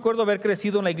 Yo me acuerdo haber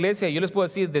crecido en la iglesia, y yo les puedo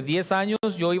decir, de 10 años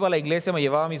yo iba a la iglesia, me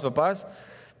llevaba a mis papás,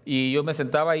 y yo me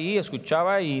sentaba ahí,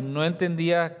 escuchaba y no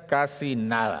entendía casi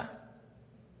nada.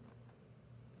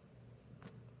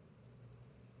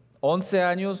 11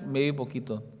 años, medio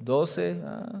poquito, 12,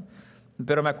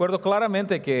 pero me acuerdo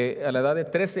claramente que a la edad de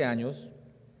 13 años,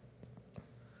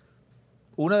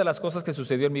 una de las cosas que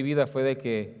sucedió en mi vida fue de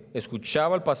que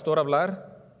escuchaba al pastor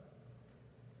hablar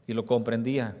y lo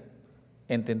comprendía.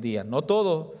 Entendía, no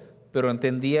todo, pero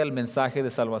entendía el mensaje de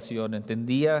salvación,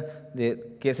 entendía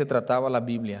de qué se trataba la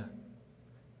Biblia.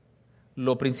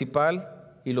 Lo principal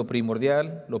y lo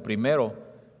primordial, lo primero,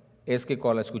 es que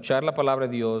al escuchar la palabra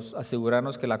de Dios,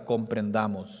 asegurarnos que la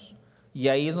comprendamos. Y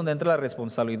ahí es donde entra la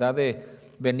responsabilidad de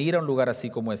venir a un lugar así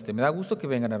como este. Me da gusto que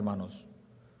vengan, hermanos,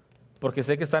 porque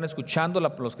sé que están escuchando,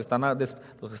 los que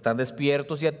están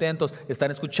despiertos y atentos,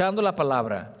 están escuchando la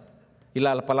palabra. Y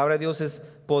la palabra de Dios es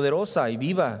poderosa y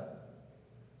viva.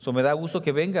 Me da gusto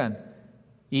que vengan.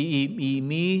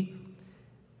 El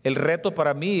reto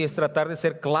para mí es tratar de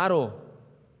ser claro,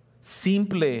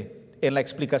 simple en la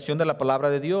explicación de la palabra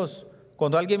de Dios.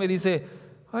 Cuando alguien me dice,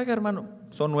 oiga hermano,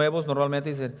 son nuevos normalmente,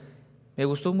 dicen, me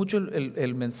gustó mucho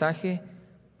el mensaje,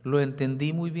 lo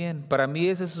entendí muy bien. Para mí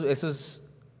eso es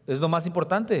lo más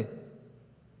importante.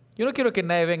 Yo no quiero que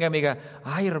nadie venga y me diga,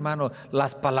 ay hermano,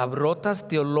 las palabrotas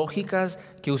teológicas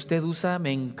que usted usa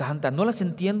me encantan. No las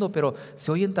entiendo, pero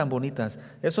se oyen tan bonitas.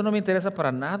 Eso no me interesa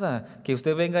para nada, que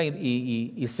usted venga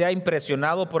y sea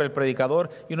impresionado por el predicador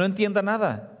y no entienda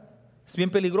nada. Es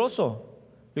bien peligroso.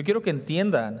 Yo quiero que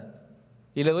entiendan.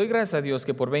 Y le doy gracias a Dios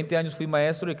que por 20 años fui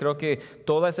maestro y creo que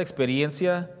toda esa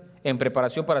experiencia en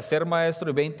preparación para ser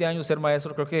maestro y 20 años ser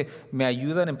maestro, creo que me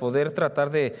ayudan en poder tratar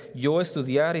de yo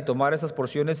estudiar y tomar esas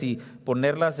porciones y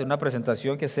ponerlas en una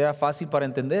presentación que sea fácil para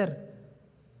entender.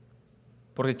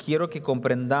 Porque quiero que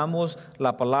comprendamos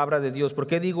la palabra de Dios. ¿Por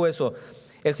qué digo eso?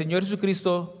 El Señor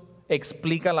Jesucristo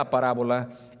explica la parábola.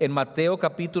 En Mateo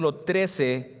capítulo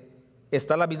 13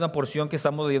 está la misma porción que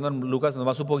estamos leyendo en Lucas,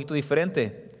 nomás un poquito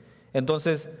diferente.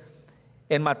 Entonces,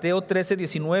 en Mateo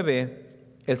 13:19,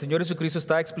 el Señor Jesucristo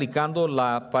está explicando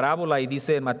la parábola y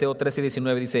dice en Mateo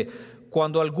 13:19, dice,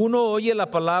 cuando alguno oye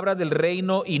la palabra del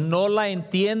reino y no la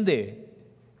entiende,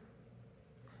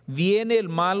 viene el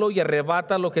malo y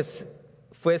arrebata lo que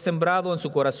fue sembrado en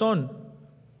su corazón.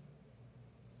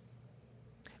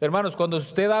 Hermanos, cuando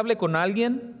usted hable con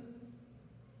alguien,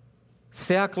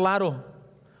 sea claro,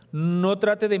 no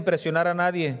trate de impresionar a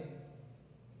nadie.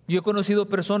 Yo he conocido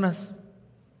personas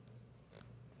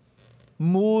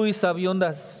muy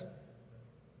sabiondas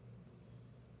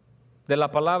de la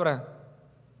palabra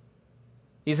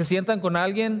y se sientan con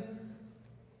alguien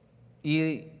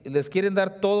y les quieren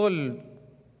dar todo el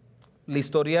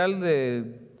historial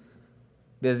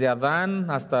desde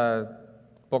Adán hasta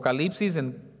Apocalipsis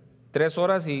en 3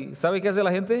 horas. ¿Y sabe qué hace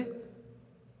la gente?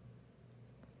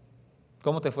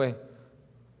 ¿Cómo te fue?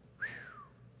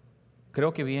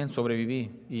 Creo que bien,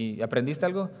 sobreviví. ¿Y aprendiste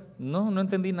algo? No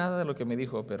entendí nada de lo que me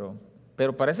dijo,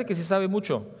 pero parece que sí sabe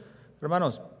mucho.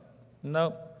 Hermanos,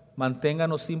 no,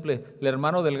 manténganos simple. El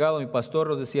hermano Delgado, mi pastor,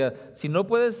 nos decía, si no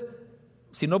puedes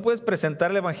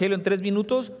presentar el evangelio en 3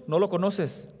 minutos, no lo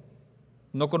conoces.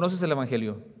 No conoces el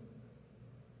evangelio.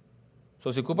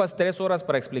 Si ocupas 3 horas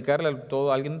para explicarle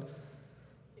todo a alguien,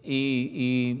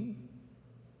 Y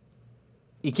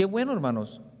qué bueno,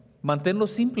 hermanos, manténlo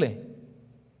simple.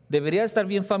 Debería estar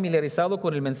bien familiarizado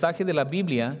con el mensaje de la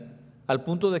Biblia al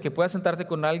punto de que puedas sentarte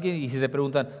con alguien y si te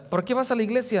preguntan, ¿por qué vas a la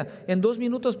iglesia? En 2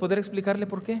 minutos poder explicarle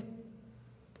por qué.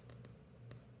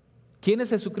 ¿Quién es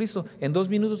Jesucristo? En 2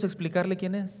 minutos explicarle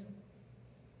quién es.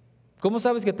 ¿Cómo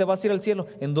sabes que te vas a ir al cielo?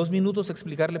 En 2 minutos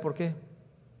explicarle por qué.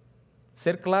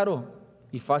 Ser claro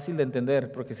y fácil de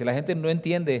entender, porque si la gente no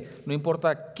entiende, no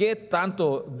importa qué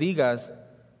tanto digas,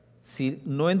 si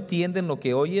no entienden lo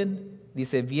que oyen,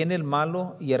 dice, viene el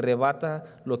malo y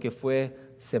arrebata lo que fue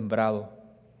sembrado.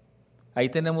 Ahí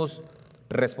tenemos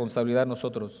responsabilidad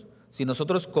nosotros. Si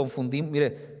nosotros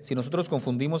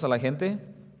confundimos a la gente,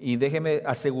 y déjenme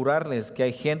asegurarles que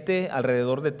hay gente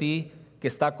alrededor de ti que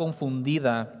está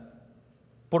confundida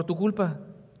por tu culpa,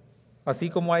 así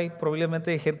como hay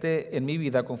probablemente gente en mi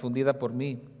vida confundida por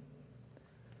mí,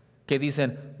 que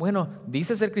dicen, bueno,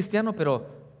 dice ser cristiano, pero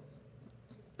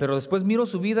después miro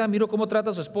su vida, miro cómo trata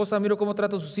a su esposa, miro cómo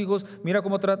trata a sus hijos, mira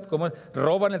cómo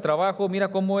roban el trabajo, mira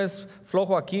cómo es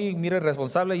flojo aquí, mira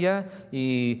irresponsable ya,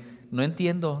 y no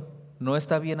entiendo, no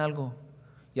está bien algo.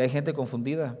 Y hay gente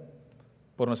confundida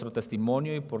por nuestro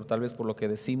testimonio y tal vez por lo que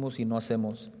decimos y no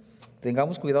hacemos.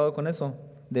 Tengamos cuidado con eso.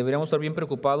 Deberíamos estar bien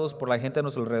preocupados por la gente a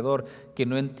nuestro alrededor que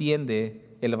no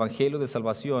entiende el evangelio de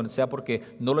salvación, sea porque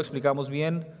no lo explicamos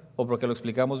bien o porque lo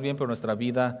explicamos bien, pero nuestra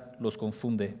vida los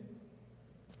confunde.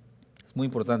 Es muy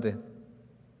importante.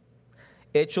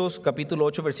 Hechos capítulo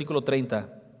 8, versículo 30.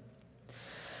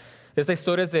 Esta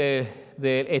historia es de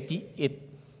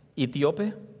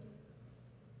etíope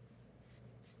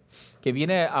que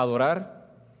viene a adorar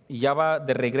y ya va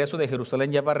de regreso de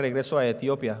Jerusalén, ya va de regreso a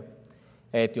Etiopía.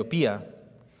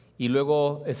 Y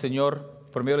luego el Señor,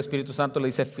 por medio del Espíritu Santo, le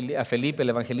dice a Felipe, el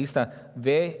evangelista,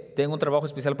 ve, tengo un trabajo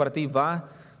especial para ti, va,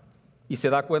 y se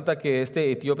da cuenta que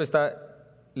este etíope está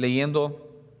leyendo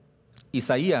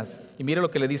Isaías, y mire lo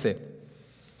que le dice.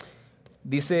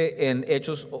 Dice en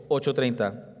Hechos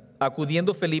 8:30,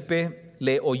 acudiendo Felipe,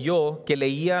 le oyó que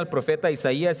leía al profeta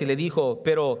Isaías y le dijo,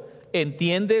 pero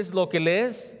 ¿entiendes lo que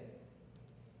lees?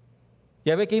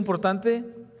 ¿Ya ve qué importante?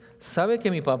 ¿Sabe que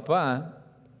mi papá,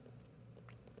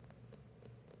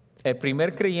 el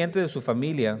primer creyente de su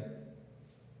familia,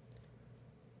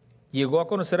 llegó a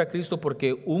conocer a Cristo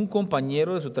porque un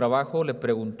compañero de su trabajo le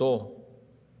preguntó,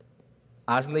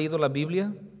 ¿has leído la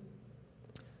Biblia?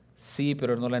 Sí,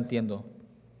 pero no la entiendo.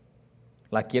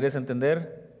 ¿La quieres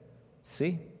entender?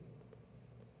 Sí.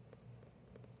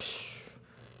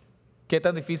 ¿Qué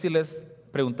tan difícil es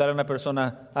preguntar a una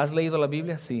persona, ¿has leído la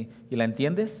Biblia? Sí. ¿Y la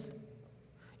entiendes?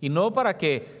 Y no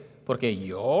porque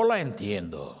yo la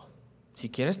entiendo. Si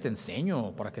quieres te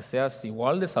enseño para que seas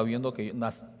igual de sabiendo que yo.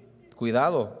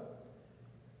 Cuidado.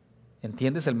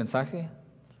 ¿Entiendes el mensaje?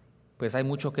 Pues hay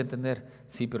mucho que entender.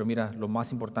 Sí, pero mira, lo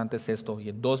más importante es esto. Y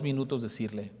en 2 minutos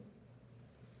decirle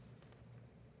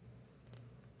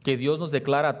que Dios nos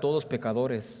declara a todos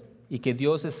pecadores y que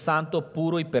Dios es santo,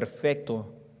 puro y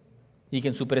perfecto y que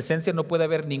en su presencia no puede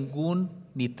haber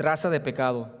ni traza de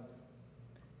pecado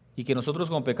y que nosotros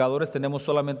como pecadores tenemos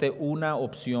solamente una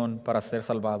opción para ser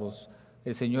salvados.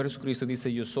 El Señor Jesucristo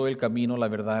dice, yo soy el camino, la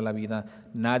verdad y la vida.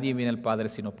 Nadie viene al Padre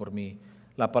sino por mí.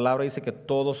 La palabra dice que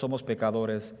todos somos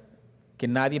pecadores, que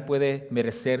nadie puede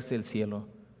merecerse el cielo,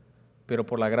 pero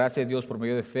por la gracia de Dios, por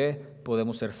medio de fe,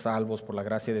 podemos ser salvos por la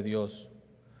gracia de Dios.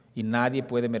 Y nadie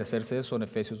puede merecerse eso. En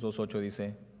Efesios 2:8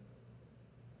 dice,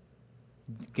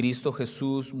 Cristo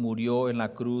Jesús murió en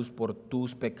la cruz por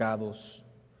tus pecados.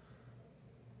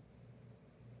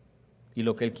 Y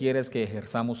lo que Él quiere es que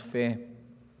ejerzamos fe,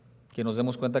 que nos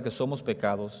demos cuenta que somos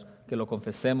pecados, que lo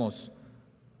confesemos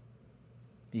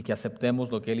y que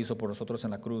aceptemos lo que Él hizo por nosotros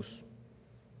en la cruz.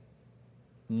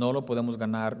 No lo podemos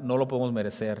ganar, no lo podemos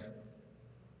merecer.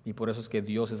 Y por eso es que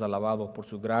Dios es alabado por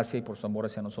su gracia y por su amor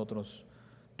hacia nosotros.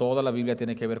 Toda la Biblia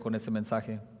tiene que ver con ese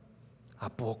mensaje. ¿A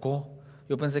poco?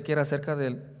 Yo pensé que era acerca de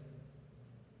él.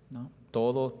 No,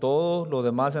 todo lo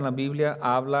demás en la Biblia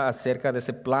habla acerca de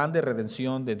ese plan de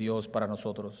redención de Dios para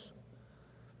nosotros.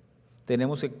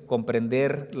 Tenemos que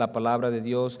comprender la palabra de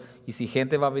Dios, y si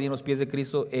gente va a venir a los pies de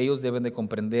Cristo, ellos deben de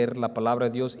comprender la palabra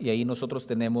de Dios, y ahí nosotros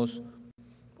tenemos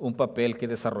un papel que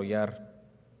desarrollar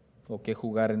o que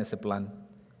jugar en ese plan.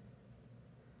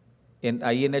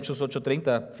 Ahí en Hechos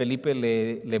 8:30, Felipe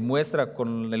le muestra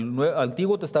con el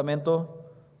Antiguo Testamento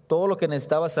todo lo que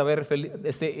necesitaba saber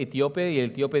este etíope, y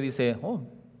el etíope dice, oh,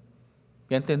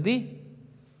 ya entendí.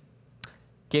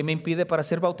 ¿Qué me impide para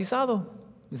ser bautizado?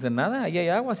 Dice, nada, ahí hay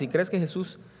agua. Si crees que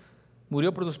Jesús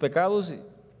murió por tus pecados,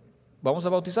 vamos a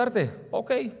bautizarte.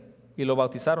 Ok, y lo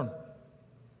bautizaron.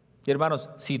 Y hermanos,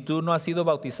 si tú no has sido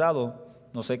bautizado,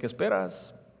 no sé qué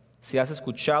esperas. Si has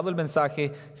escuchado el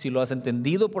mensaje, si lo has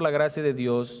entendido por la gracia de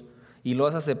Dios y lo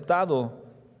has aceptado,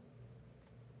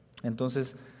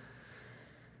 entonces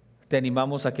te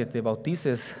animamos a que te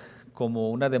bautices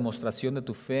como una demostración de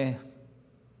tu fe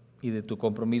y de tu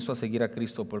compromiso a seguir a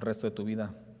Cristo por el resto de tu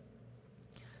vida.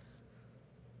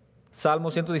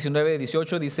 Salmo 119,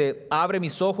 18 dice: abre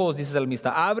mis ojos, dice el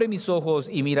salmista, abre mis ojos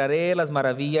y miraré las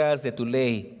maravillas de tu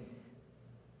ley.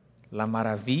 ¿La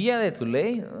maravilla de tu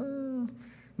ley?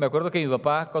 Me acuerdo que mi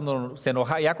papá, cuando se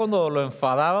enojaba, ya cuando lo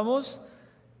enfadábamos,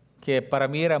 que para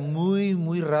mí era muy,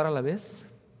 muy rara a la vez.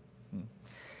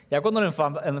 Ya cuando lo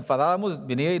enfadábamos,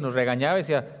 venía y nos regañaba y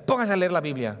decía: póngase a leer la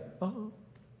Biblia.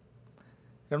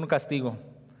 Era un castigo.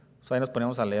 Ahí nos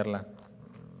poníamos a leerla.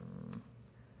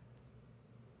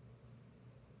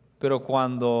 Pero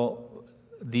cuando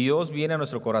Dios viene a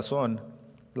nuestro corazón,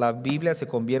 la Biblia se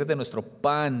convierte en nuestro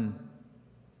pan,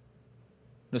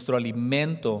 nuestro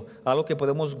alimento, algo que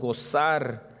podemos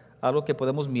gozar, algo que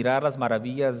podemos mirar las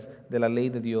maravillas de la ley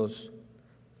de Dios.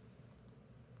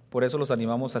 Por eso los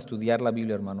animamos a estudiar la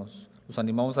Biblia, hermanos. Los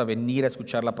animamos a venir a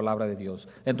escuchar la palabra de Dios.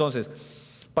 Entonces,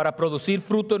 para producir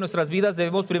fruto en nuestras vidas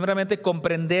debemos primeramente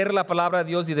comprender la palabra de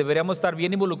Dios y deberíamos estar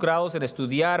bien involucrados en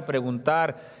estudiar,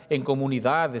 preguntar, en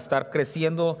comunidad, estar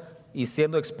creciendo y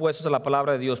siendo expuestos a la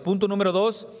palabra de Dios. Punto número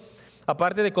 2,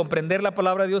 aparte de comprender la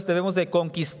palabra de Dios, debemos de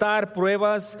conquistar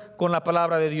pruebas con la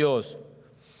palabra de Dios.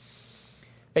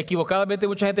 Equivocadamente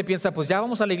mucha gente piensa: pues ya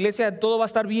vamos a la iglesia, todo va a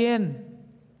estar bien.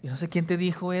 Y no sé quién te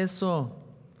dijo eso.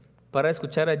 Para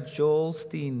escuchar a Joel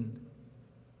Osteen.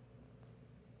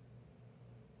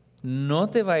 No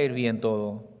te va a ir bien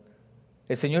todo.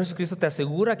 El Señor Jesucristo te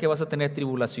asegura que vas a tener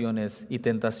tribulaciones y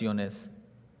tentaciones.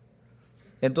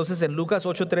 Entonces en Lucas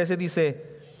 8:13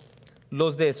 dice: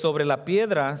 los de sobre la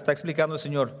piedra, está explicando el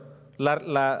Señor,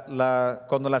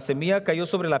 cuando la semilla cayó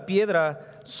sobre la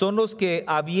piedra, son los que,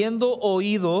 habiendo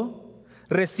oído,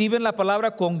 reciben la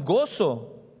palabra con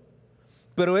gozo,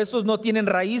 pero estos no tienen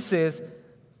raíces,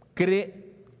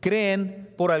 creen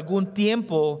por algún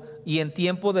tiempo y en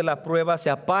tiempo de la prueba se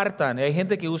apartan. Hay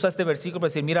gente que usa este versículo para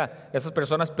decir: mira, esas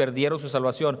personas perdieron su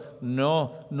salvación.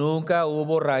 No, nunca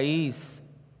hubo raíz.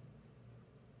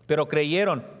 Pero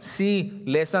creyeron. Sí,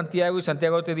 lee Santiago y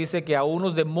Santiago te dice que aún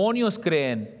los demonios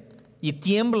creen y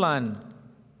tiemblan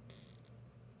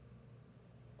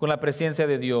con la presencia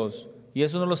de Dios. Y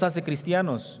eso no los hace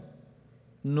cristianos.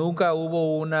 Nunca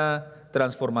hubo una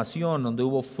transformación donde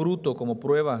hubo fruto como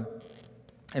prueba.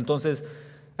 Entonces,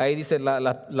 ahí dice,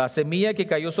 la semilla que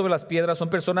cayó sobre las piedras son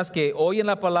personas que oyen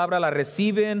la palabra, la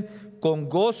reciben con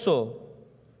gozo,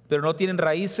 pero no tienen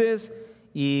raíces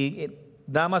y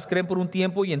nada más creen por un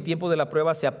tiempo y en tiempo de la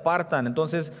prueba se apartan.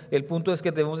 Entonces, el punto es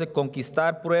que debemos de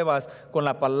conquistar pruebas con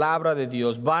la palabra de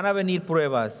Dios. Van a venir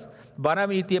pruebas, van a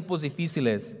venir tiempos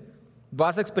difíciles,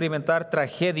 vas a experimentar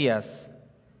tragedias,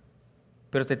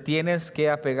 pero te tienes que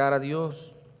apegar a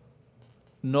Dios.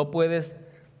 No puedes,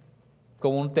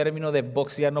 como un término de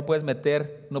boxear, no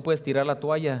puedes tirar la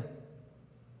toalla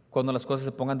cuando las cosas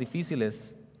se pongan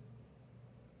difíciles.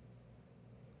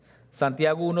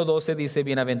 Santiago 1:12 dice: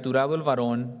 bienaventurado el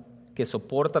varón que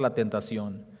soporta la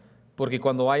tentación, porque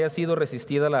cuando haya sido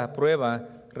resistida la prueba,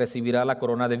 recibirá la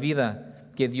corona de vida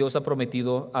que Dios ha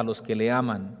prometido a los que le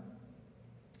aman.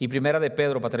 Y primera de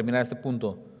Pedro, para terminar este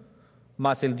punto: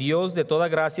 mas el Dios de toda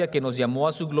gracia, que nos llamó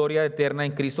a su gloria eterna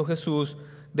en Cristo Jesús,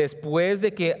 después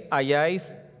de que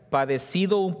hayáis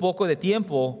padecido un poco de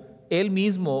tiempo, Él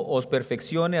mismo os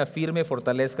perfeccione, afirme,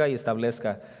 fortalezca y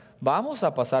establezca. Vamos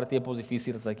a pasar tiempos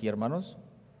difíciles aquí, hermanos.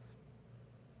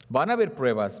 Van a haber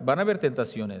pruebas, van a haber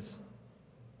tentaciones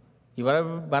y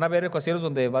van a haber ocasiones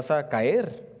donde vas a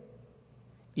caer.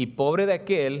 Y pobre de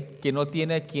aquel que no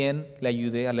tiene a quien le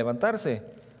ayude a levantarse.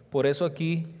 Por eso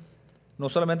aquí no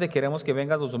solamente queremos que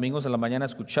vengas los domingos en la mañana a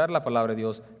escuchar la palabra de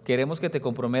Dios, queremos que te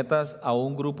comprometas a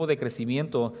un grupo de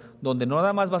crecimiento donde no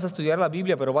nada más vas a estudiar la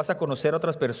Biblia, pero vas a conocer a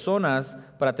otras personas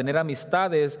para tener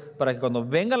amistades, para que cuando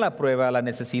venga la prueba, la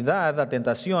necesidad, la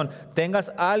tentación,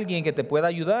 tengas a alguien que te pueda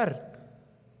ayudar.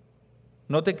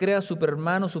 No te creas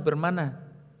superhermano, superhermana.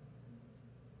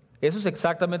 Eso es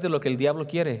exactamente lo que el diablo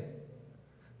quiere.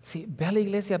 Sí, ve a la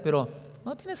iglesia, pero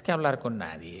no tienes que hablar con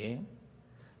nadie, ¿eh?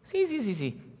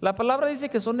 Sí. La palabra dice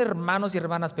que son hermanos y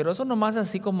hermanas, pero eso nomás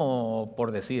así como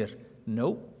por decir.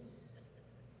 No.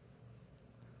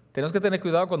 Tenemos que tener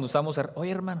cuidado cuando usamos, oye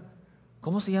hermano,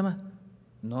 ¿cómo se llama?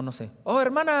 No sé. Oh,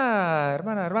 hermana,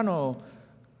 hermano.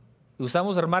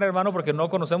 ¿Usamos hermano porque no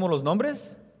conocemos los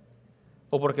nombres?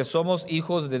 ¿O porque somos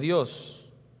hijos de Dios?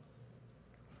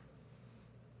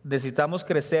 Necesitamos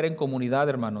crecer en comunidad,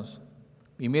 hermanos.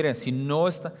 Y miren, si no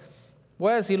está,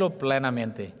 voy a decirlo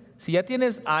plenamente, Si ya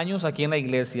tienes años aquí en la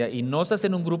iglesia y no estás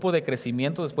en un grupo de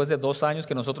crecimiento después de 2 años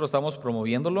que nosotros estamos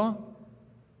promoviéndolo,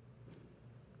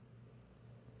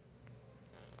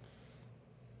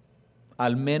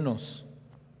 al menos,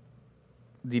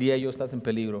 diría yo, estás en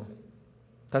peligro.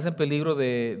 Estás en peligro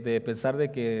de pensar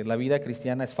de que la vida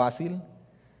cristiana es fácil.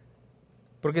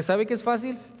 Porque ¿sabe qué es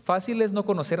fácil? Fácil es no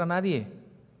conocer a nadie.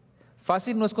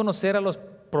 Fácil no es conocer a los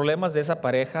problemas de esa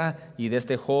pareja y de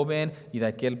este joven y de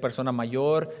aquella persona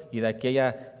mayor y de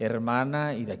aquella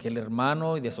hermana y de aquel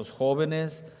hermano y de esos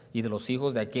jóvenes y de los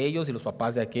hijos de aquellos y los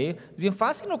papás de aquellos. Es bien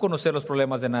fácil no conocer los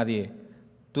problemas de nadie.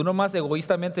 Tú nomás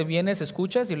egoístamente vienes,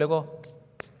 escuchas y luego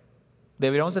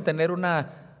deberíamos de tener un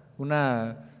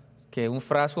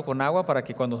frasco con agua para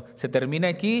que cuando se termine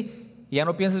aquí ya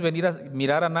no pienses venir a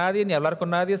mirar a nadie ni hablar con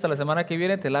nadie hasta la semana que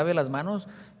viene, te lave las manos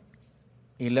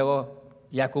y luego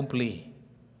ya cumplí.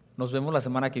 Nos vemos la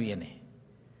semana que viene.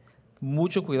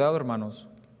 Mucho cuidado, hermanos.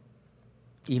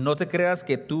 Y no te creas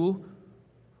que tú,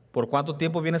 por cuánto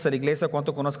tiempo vienes a la iglesia,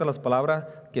 cuánto conozcas las palabras,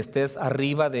 que estés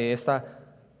arriba de esta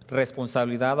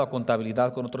responsabilidad o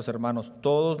contabilidad con otros hermanos.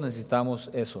 Todos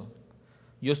necesitamos eso.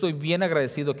 Yo estoy bien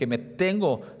agradecido que me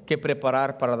tengo que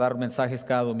preparar para dar mensajes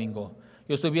cada domingo.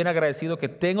 Yo estoy bien agradecido que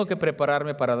tengo que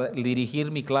prepararme para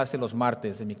dirigir mi clase los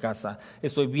martes en mi casa.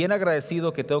 Estoy bien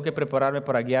agradecido que tengo que prepararme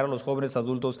para guiar a los jóvenes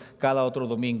adultos cada otro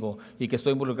domingo y que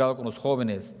estoy involucrado con los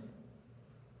jóvenes.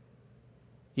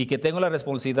 Y que tengo la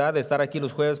responsabilidad de estar aquí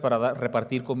los jueves para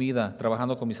repartir comida,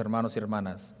 trabajando con mis hermanos y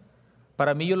hermanas.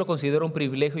 Para mí yo lo considero un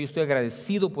privilegio y estoy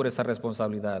agradecido por esa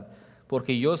responsabilidad.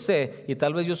 Porque yo sé, y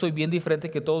tal vez yo soy bien diferente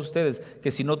que todos ustedes,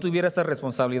 que si no tuviera estas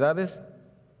responsabilidades,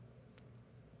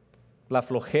 la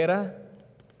flojera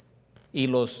y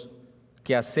los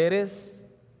quehaceres,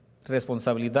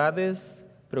 responsabilidades,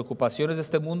 preocupaciones de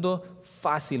este mundo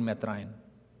fácil me atraen.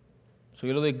 Yo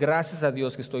le doy gracias a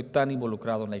Dios que estoy tan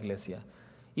involucrado en la iglesia.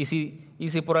 Y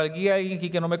si por alguien aquí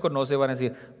que no me conoce van a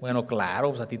decir, bueno, claro,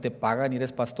 pues a ti te pagan y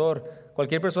eres pastor.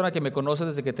 Cualquier persona que me conoce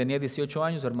desde que tenía 18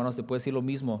 años, hermanos, te puede decir lo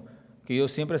mismo, que yo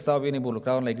siempre he estado bien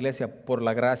involucrado en la iglesia por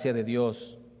la gracia de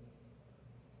Dios.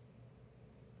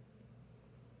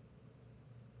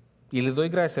 Y les doy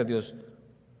gracias a Dios.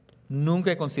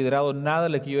 Nunca he considerado nada de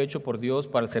lo que yo he hecho por Dios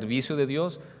para el servicio de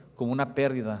Dios como una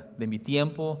pérdida de mi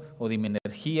tiempo o de mi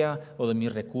energía o de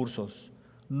mis recursos.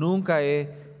 Nunca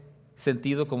he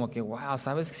sentido como que, wow,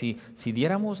 ¿sabes? Si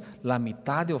diéramos la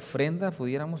mitad de ofrenda,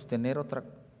 pudiéramos tener otra,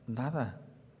 nada.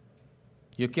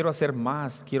 Yo quiero hacer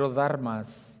más, quiero dar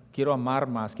más, quiero amar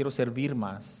más, quiero servir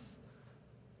más.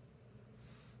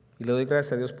 Y le doy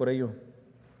gracias a Dios por ello.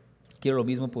 Quiero lo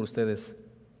mismo por ustedes.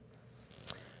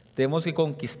 Tenemos que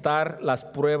conquistar las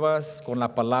pruebas con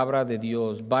la palabra de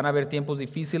Dios. Van a haber tiempos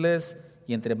difíciles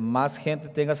y entre más gente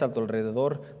tengas a tu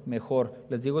alrededor, mejor.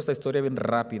 Les digo esta historia bien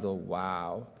rápido.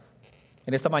 Wow.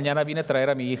 En esta mañana vine a traer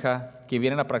a mi hija, que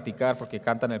vienen a practicar porque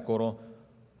cantan el coro,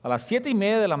 a las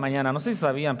 7:30 de la mañana. No sé si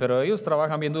sabían, pero ellos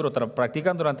trabajan bien duro,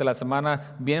 practican durante la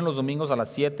semana, vienen los domingos a las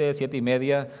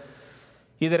 7:30.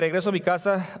 Y de regreso a mi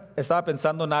casa, estaba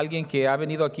pensando en alguien que ha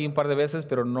venido aquí un par de veces,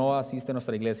 pero no asiste a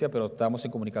nuestra iglesia, pero estamos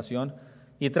en comunicación.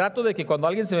 Y trato de que cuando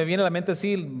alguien se me viene a la mente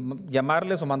así,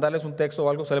 llamarles o mandarles un texto o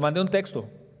algo. Se le mandé un texto.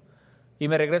 Y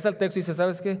me regresa el texto y dice,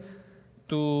 ¿sabes qué?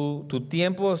 Tu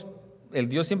tiempo, el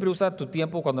Dios siempre usa tu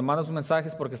tiempo cuando mandas un mensaje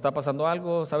es porque está pasando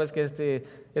algo. ¿Sabes que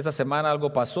esta semana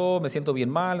algo pasó? Me siento bien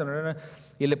mal.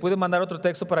 Y le pude mandar otro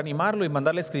texto para animarlo y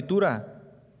mandarle escritura.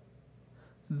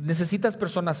 Necesitas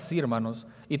personas así, hermanos,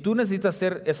 y tú necesitas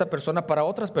ser esa persona para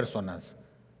otras personas.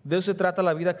 De eso se trata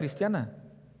la vida cristiana.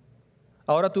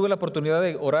 Ahora tuve la oportunidad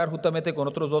de orar juntamente con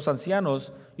otros 2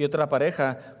 ancianos y otra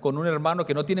pareja, con un hermano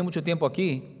que no tiene mucho tiempo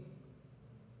aquí,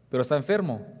 pero está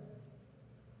enfermo.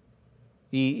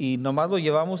 Y nomás lo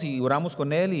llevamos y oramos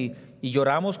con él y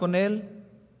lloramos con él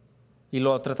y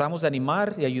lo tratamos de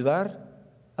animar y ayudar,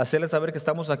 hacerle saber que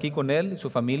estamos aquí con él y su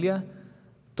familia.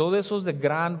 Todo eso es de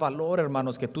gran valor,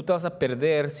 hermanos, que tú te vas a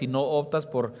perder si no optas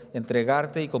por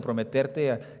entregarte y comprometerte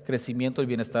al crecimiento y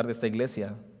bienestar de esta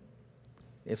iglesia.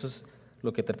 Eso es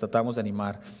lo que te tratamos de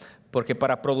animar. Porque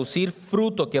para producir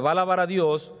fruto que va a alabar a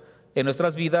Dios en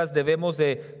nuestras vidas debemos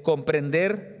de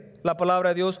comprender la palabra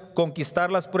de Dios,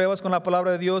 conquistar las pruebas con la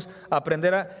palabra de Dios,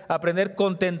 aprender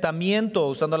contentamiento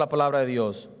usando la palabra de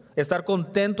Dios, estar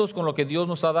contentos con lo que Dios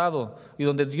nos ha dado y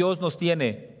donde Dios nos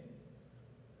tiene.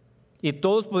 Y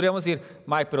todos podríamos decir,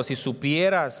 Mike, pero si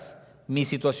supieras mi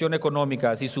situación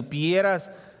económica, si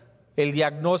supieras el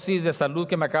diagnóstico de salud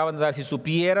que me acaban de dar, si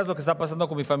supieras lo que está pasando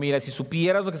con mi familia, si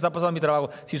supieras lo que está pasando en mi trabajo,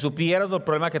 si supieras los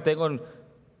problemas que tengo.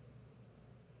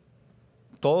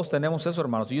 Todos tenemos eso,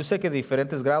 hermanos. Yo sé que de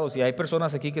diferentes grados y hay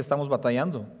personas aquí que estamos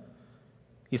batallando.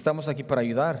 y estamos aquí para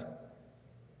ayudar.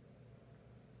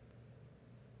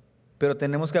 Pero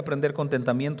tenemos que aprender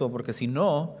contentamiento, porque si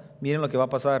no, miren lo que va a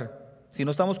pasar. Si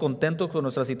no estamos contentos con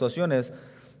nuestras situaciones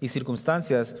y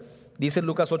circunstancias, dice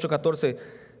Lucas 8:14,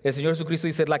 el Señor Jesucristo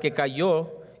dice: la que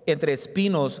cayó entre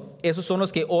espinos, esos son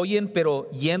los que oyen,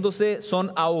 pero yéndose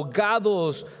son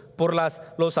ahogados por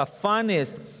los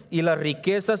afanes y las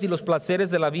riquezas y los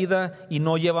placeres de la vida y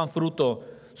no llevan fruto.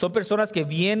 Son personas que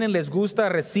vienen, les gusta,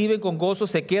 reciben con gozo,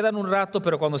 se quedan un rato,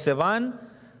 pero cuando se van,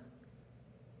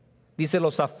 dice,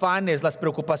 los afanes, las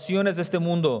preocupaciones de este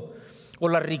mundo o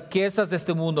las riquezas de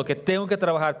este mundo, que tengo que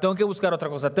trabajar, tengo que buscar otra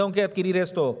cosa, tengo que adquirir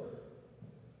esto,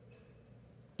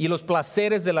 y los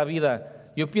placeres de la vida.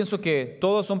 Yo pienso que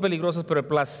todos son peligrosos, pero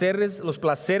los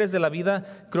placeres de la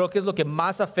vida creo que es lo que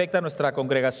más afecta a nuestra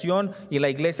congregación y la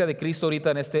iglesia de Cristo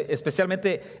ahorita,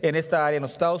 especialmente en esta área, en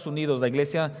los Estados Unidos, la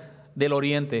iglesia del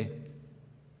Oriente.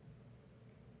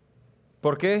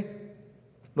 ¿Por qué?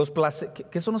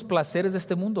 ¿Qué son los placeres de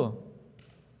este mundo?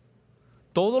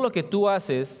 Todo lo que tú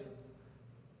haces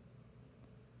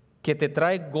que te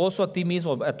trae gozo a ti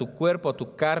mismo, a tu cuerpo, a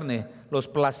tu carne, los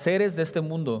placeres de este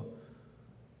mundo.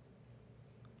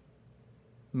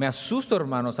 Me asusto,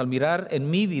 hermanos, al mirar en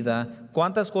mi vida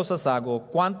cuántas cosas hago,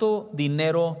 cuánto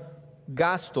dinero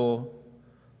gasto,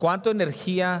 cuánta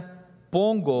energía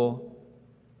pongo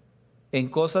en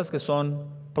cosas que son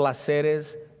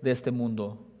placeres de este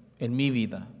mundo, en mi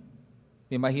vida.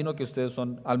 Me imagino que ustedes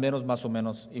son al menos más o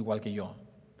menos igual que yo.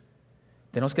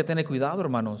 Tenemos que tener cuidado,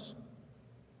 hermanos.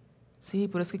 Sí,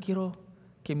 pero es que quiero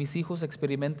que mis hijos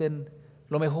experimenten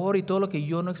lo mejor y todo lo que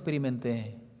yo no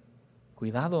experimenté.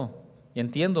 Cuidado. Y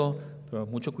entiendo, pero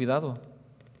mucho cuidado.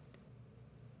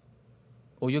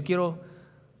 O yo quiero,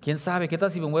 quién sabe, ¿qué tal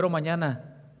si me muero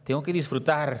mañana? Tengo que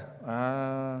disfrutar.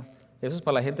 Eso es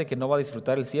para la gente que no va a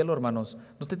disfrutar el cielo, hermanos.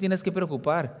 No te tienes que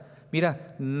preocupar.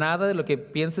 Mira, nada de lo que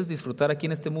pienses disfrutar aquí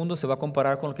en este mundo se va a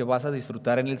comparar con lo que vas a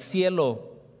disfrutar en el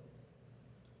cielo.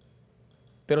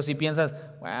 Pero si piensas,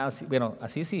 bueno,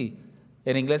 así sí.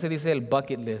 En inglés se dice el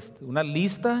bucket list, una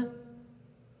lista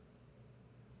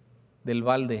del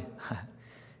balde.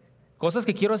 Cosas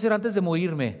que quiero hacer antes de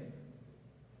morirme.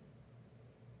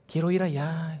 Quiero ir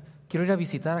allá, quiero ir a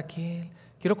visitar a aquel,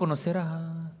 quiero conocer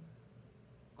a...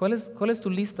 ¿Cuál es tu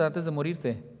lista antes de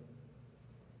morirte?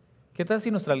 ¿Qué tal si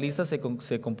nuestra lista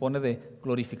se compone de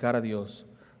glorificar a Dios?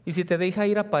 Y si te deja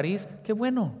ir a París, qué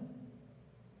bueno.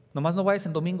 Nomás no vayas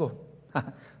en domingo.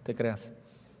 Te creas.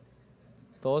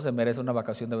 Todo se merece una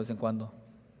vacación de vez en cuando.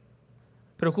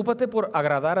 Preocúpate por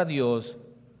agradar a Dios,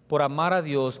 por amar a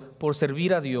Dios, por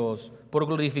servir a Dios, por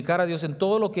glorificar a Dios en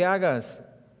todo lo que hagas.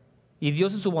 Y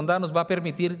Dios en su bondad nos va a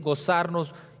permitir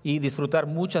gozarnos y disfrutar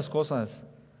muchas cosas.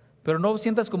 Pero no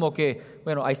sientas como que,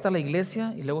 bueno, ahí está la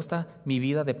iglesia y luego está mi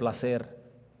vida de placer.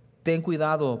 Ten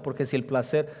cuidado, porque si el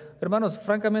placer... Hermanos,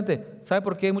 francamente, ¿sabe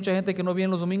por qué hay mucha gente que no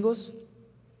viene los domingos?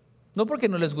 No porque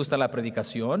no les gusta la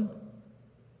predicación,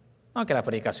 aunque la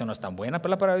predicación no es tan buena,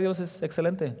 pero la palabra de Dios es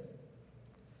excelente.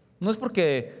 No es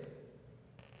porque...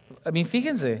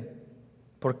 fíjense,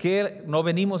 ¿por qué no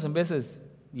venimos en veces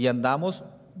y andamos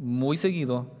muy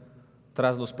seguido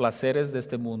tras los placeres de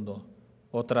este mundo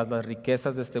o tras las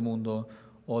riquezas de este mundo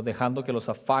o dejando que los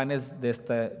afanes de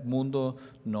este mundo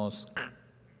nos...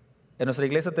 En nuestra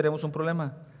iglesia tenemos un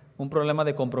problema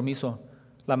de compromiso.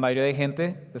 La mayoría de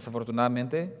gente,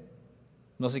 desafortunadamente,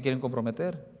 no se quieren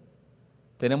comprometer.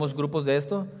 Tenemos grupos de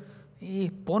esto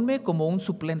y ponme como un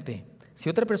suplente. Si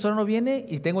otra persona no viene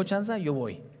y tengo chance, yo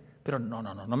voy. Pero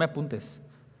no me apuntes.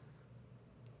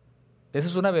 Eso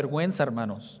es una vergüenza,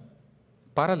 hermanos.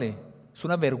 Párale. Es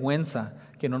una vergüenza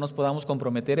que no nos podamos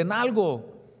comprometer en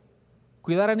algo.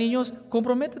 Cuidar a niños,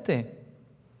 comprométete.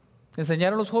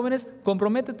 Enseñar a los jóvenes,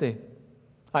 comprométete.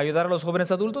 Ayudar a los jóvenes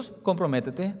adultos,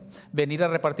 comprométete. Venir a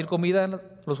repartir comida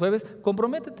los jueves,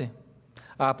 comprométete.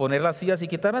 A poner las sillas y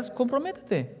quitarlas,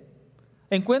 comprométete.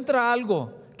 Encuentra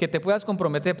algo que te puedas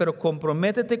comprometer, pero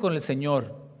comprométete con el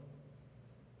Señor.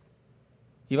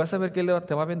 Y vas a ver que Él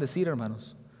te va a bendecir,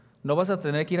 hermanos. No vas a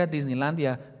tener que ir a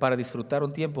Disneylandia para disfrutar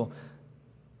un tiempo.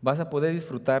 Vas a poder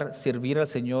disfrutar, servir al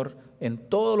Señor en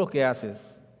todo lo que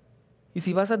haces. Y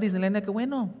si vas a Disneylandia, qué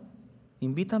bueno,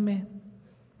 invítame,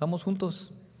 vamos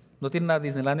juntos. No tiene nada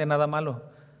Disneylandia nada malo,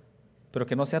 pero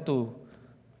que no sea tu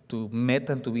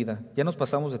meta en tu vida. Ya nos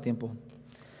pasamos de tiempo.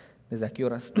 ¿Desde aquí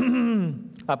horas?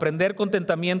 Aprender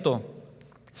contentamiento.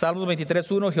 Salmos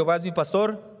 23:1, Jehová es mi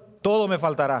pastor, todo me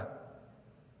faltará.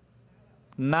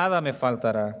 Nada me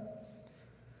faltará.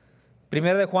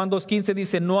 Primera de Juan 2:15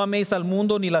 dice: no améis al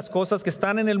mundo ni las cosas que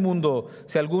están en el mundo.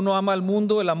 Si alguno ama al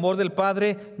mundo, el amor del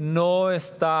Padre no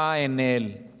está en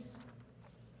él.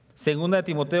 Segunda de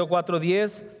Timoteo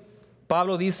 4:10,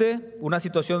 Pablo dice, una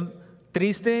situación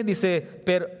triste, dice,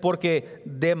 porque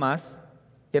Demas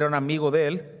era un amigo de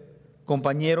él,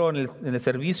 compañero en el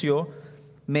servicio,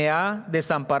 me ha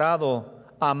desamparado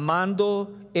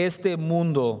amando este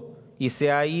mundo y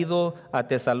se ha ido a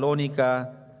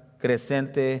Tesalónica,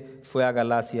 Crescente fue a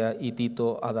Galacia y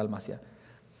Tito a Dalmacia.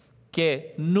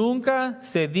 Que nunca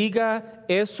se diga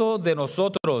eso de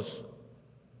nosotros.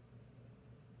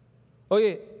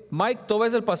 Oye, Mike, ¿tú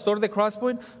ves el pastor de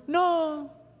Crosspoint?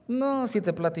 No, si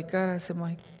te platicara ese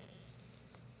Mike.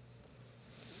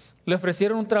 Le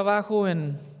ofrecieron un trabajo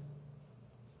en,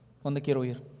 ¿dónde quiero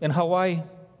ir? En Hawái.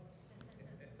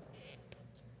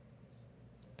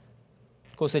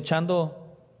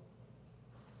 Cosechando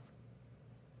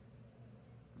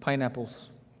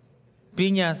pineapples,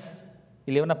 piñas,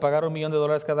 y le iban a pagar $1 millón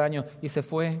cada año, y se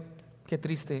fue. Qué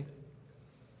triste.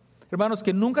 Hermanos,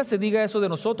 que nunca se diga eso de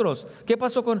nosotros. ¿Qué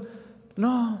pasó con?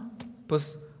 No,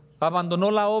 pues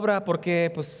abandonó la obra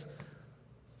porque pues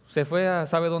se fue a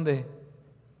sabe dónde.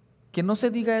 Que no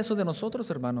se diga eso de nosotros,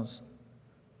 hermanos.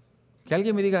 Que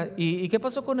alguien me diga, ¿y qué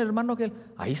pasó con el hermano aquel?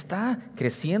 Ahí está,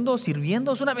 creciendo,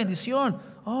 sirviendo, es una bendición.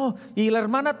 Oh, y la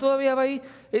hermana todavía va ahí.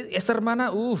 Esa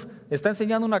hermana, está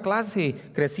enseñando una clase,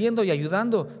 creciendo y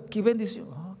ayudando. Qué bendición.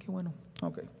 Oh, qué bueno.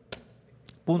 Okay.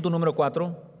 Punto número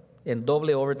 4, en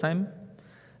doble overtime.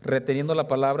 Reteniendo la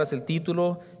palabra es el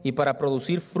título. Y para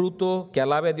producir fruto que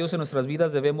alabe a Dios en nuestras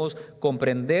vidas debemos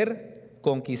comprender,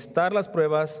 conquistar las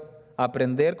pruebas,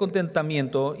 aprender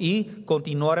contentamiento y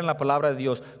continuar en la palabra de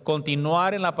Dios.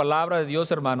 Continuar en la palabra de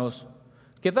Dios, hermanos.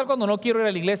 ¿Qué tal cuando no quiero ir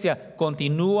a la iglesia?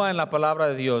 Continúa en la palabra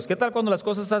de Dios. ¿Qué tal cuando las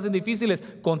cosas se hacen difíciles?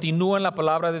 Continúa en la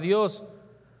palabra de Dios.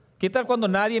 ¿Qué tal cuando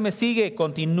nadie me sigue?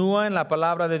 Continúa en la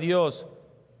palabra de Dios.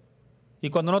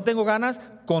 Y cuando no tengo ganas,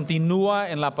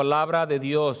 continúa en la palabra de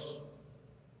Dios.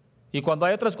 Y cuando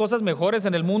hay otras cosas mejores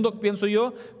en el mundo, pienso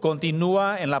yo,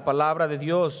 continúa en la palabra de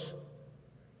Dios.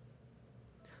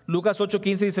 Lucas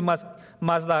 8:15 dice,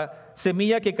 más la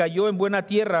semilla que cayó en buena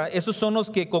tierra, esos son los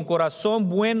que con corazón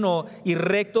bueno y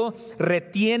recto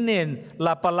retienen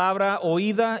la palabra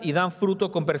oída y dan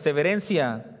fruto con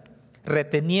perseverancia,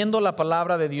 reteniendo la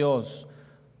palabra de Dios.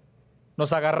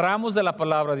 Nos agarramos de la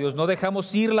palabra de Dios, no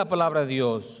dejamos ir la palabra de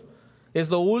Dios. Es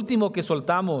lo último que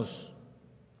soltamos,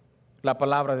 la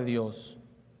palabra de Dios.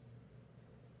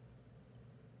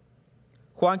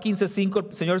 Juan 15:5,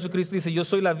 el Señor Jesucristo dice, yo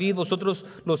soy la vid, vosotros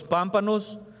los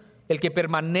pámpanos. El que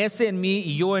permanece en mí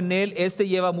y yo en él, este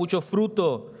lleva mucho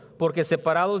fruto, porque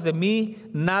separados de mí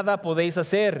nada podéis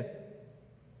hacer.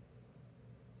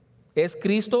 ¿Es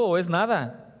Cristo o es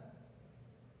nada?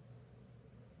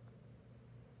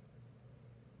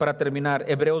 Para terminar,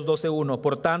 Hebreos 12:1,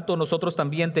 por tanto nosotros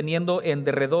también teniendo en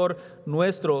derredor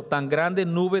nuestro tan grande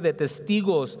nube de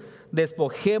testigos,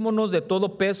 despojémonos de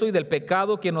todo peso y del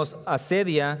pecado que nos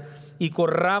asedia y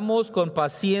corramos con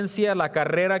paciencia la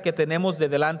carrera que tenemos de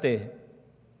delante.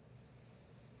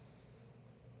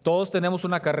 Todos tenemos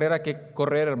una carrera que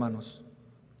correr, hermanos.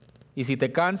 Y si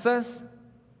te cansas,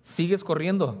 sigues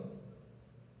corriendo.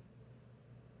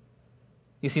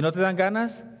 Y si no te dan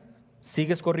ganas,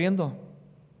 sigues corriendo.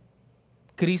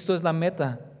 Cristo es la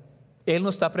meta. Él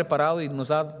nos está preparado y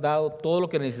nos ha dado todo lo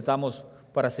que necesitamos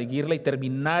para seguirle y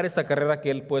terminar esta carrera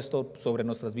que Él ha puesto sobre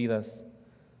nuestras vidas.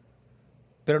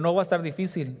 Pero no va a estar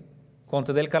difícil. Cuando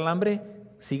te dé el calambre,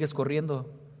 sigues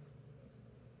corriendo.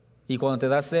 Y cuando te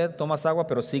da sed, tomas agua,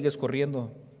 pero sigues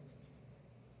corriendo.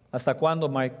 ¿Hasta cuándo,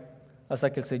 Mike?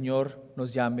 Hasta que el Señor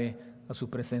nos llame a su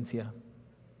presencia.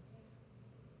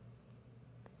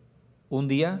 Un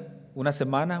día, una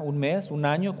semana, un mes, un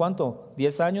año, ¿cuánto?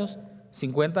 ¿10 años?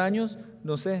 ¿50 años?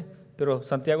 No sé. Pero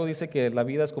Santiago dice que la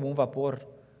vida es como un vapor.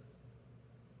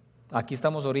 Aquí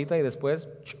estamos ahorita y después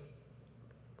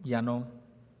ya no.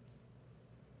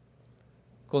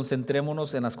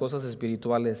 Concentrémonos en las cosas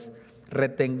espirituales.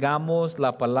 Retengamos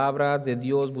la palabra de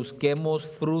Dios. Busquemos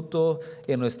fruto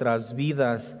en nuestras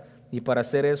vidas. Y para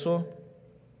hacer eso,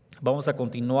 vamos a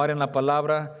continuar en la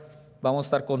palabra. Vamos a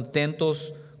estar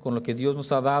contentos con lo que Dios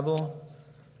nos ha dado.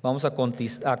 Vamos a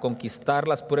conquistar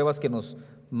las pruebas que nos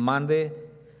mande.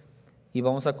 Y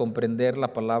vamos a comprender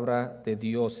la palabra de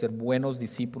Dios. Ser buenos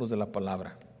discípulos de la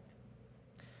palabra.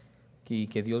 Y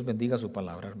que Dios bendiga su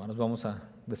palabra, hermanos. Vamos a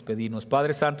despedirnos.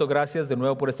 Padre Santo, gracias de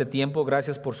nuevo por este tiempo.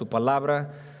 Gracias por su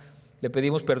palabra. Le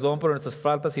pedimos perdón por nuestras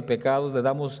faltas y pecados. Le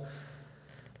damos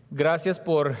gracias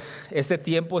por este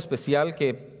tiempo especial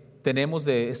que tenemos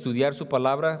de estudiar su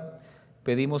palabra.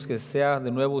 Pedimos que sea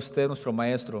de nuevo usted nuestro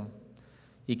maestro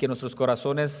y que nuestros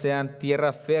corazones sean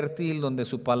tierra fértil donde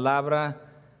su palabra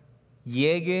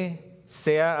llegue,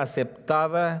 sea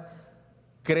aceptada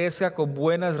crezca con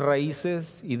buenas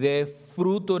raíces y dé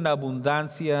fruto en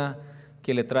abundancia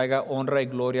que le traiga honra y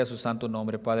gloria a su santo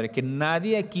nombre, Padre. Que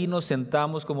nadie aquí nos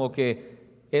sentamos como que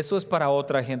eso es para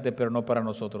otra gente, pero no para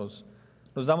nosotros.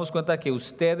 Nos damos cuenta que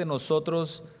usted en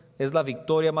nosotros es la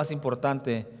victoria más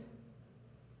importante,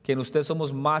 que en usted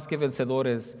somos más que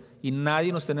vencedores y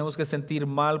nadie nos tenemos que sentir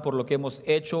mal por lo que hemos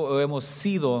hecho o hemos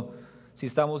sido si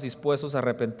estamos dispuestos a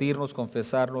arrepentirnos,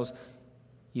 confesarnos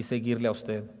y seguirle a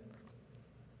usted.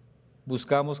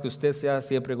 Buscamos que usted sea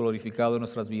siempre glorificado en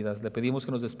nuestras vidas. Le pedimos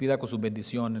que nos despida con su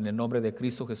bendición en el nombre de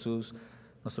Cristo Jesús,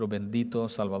 nuestro bendito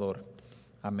Salvador.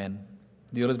 Amén.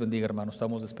 Dios les bendiga, hermanos.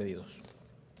 Estamos despedidos.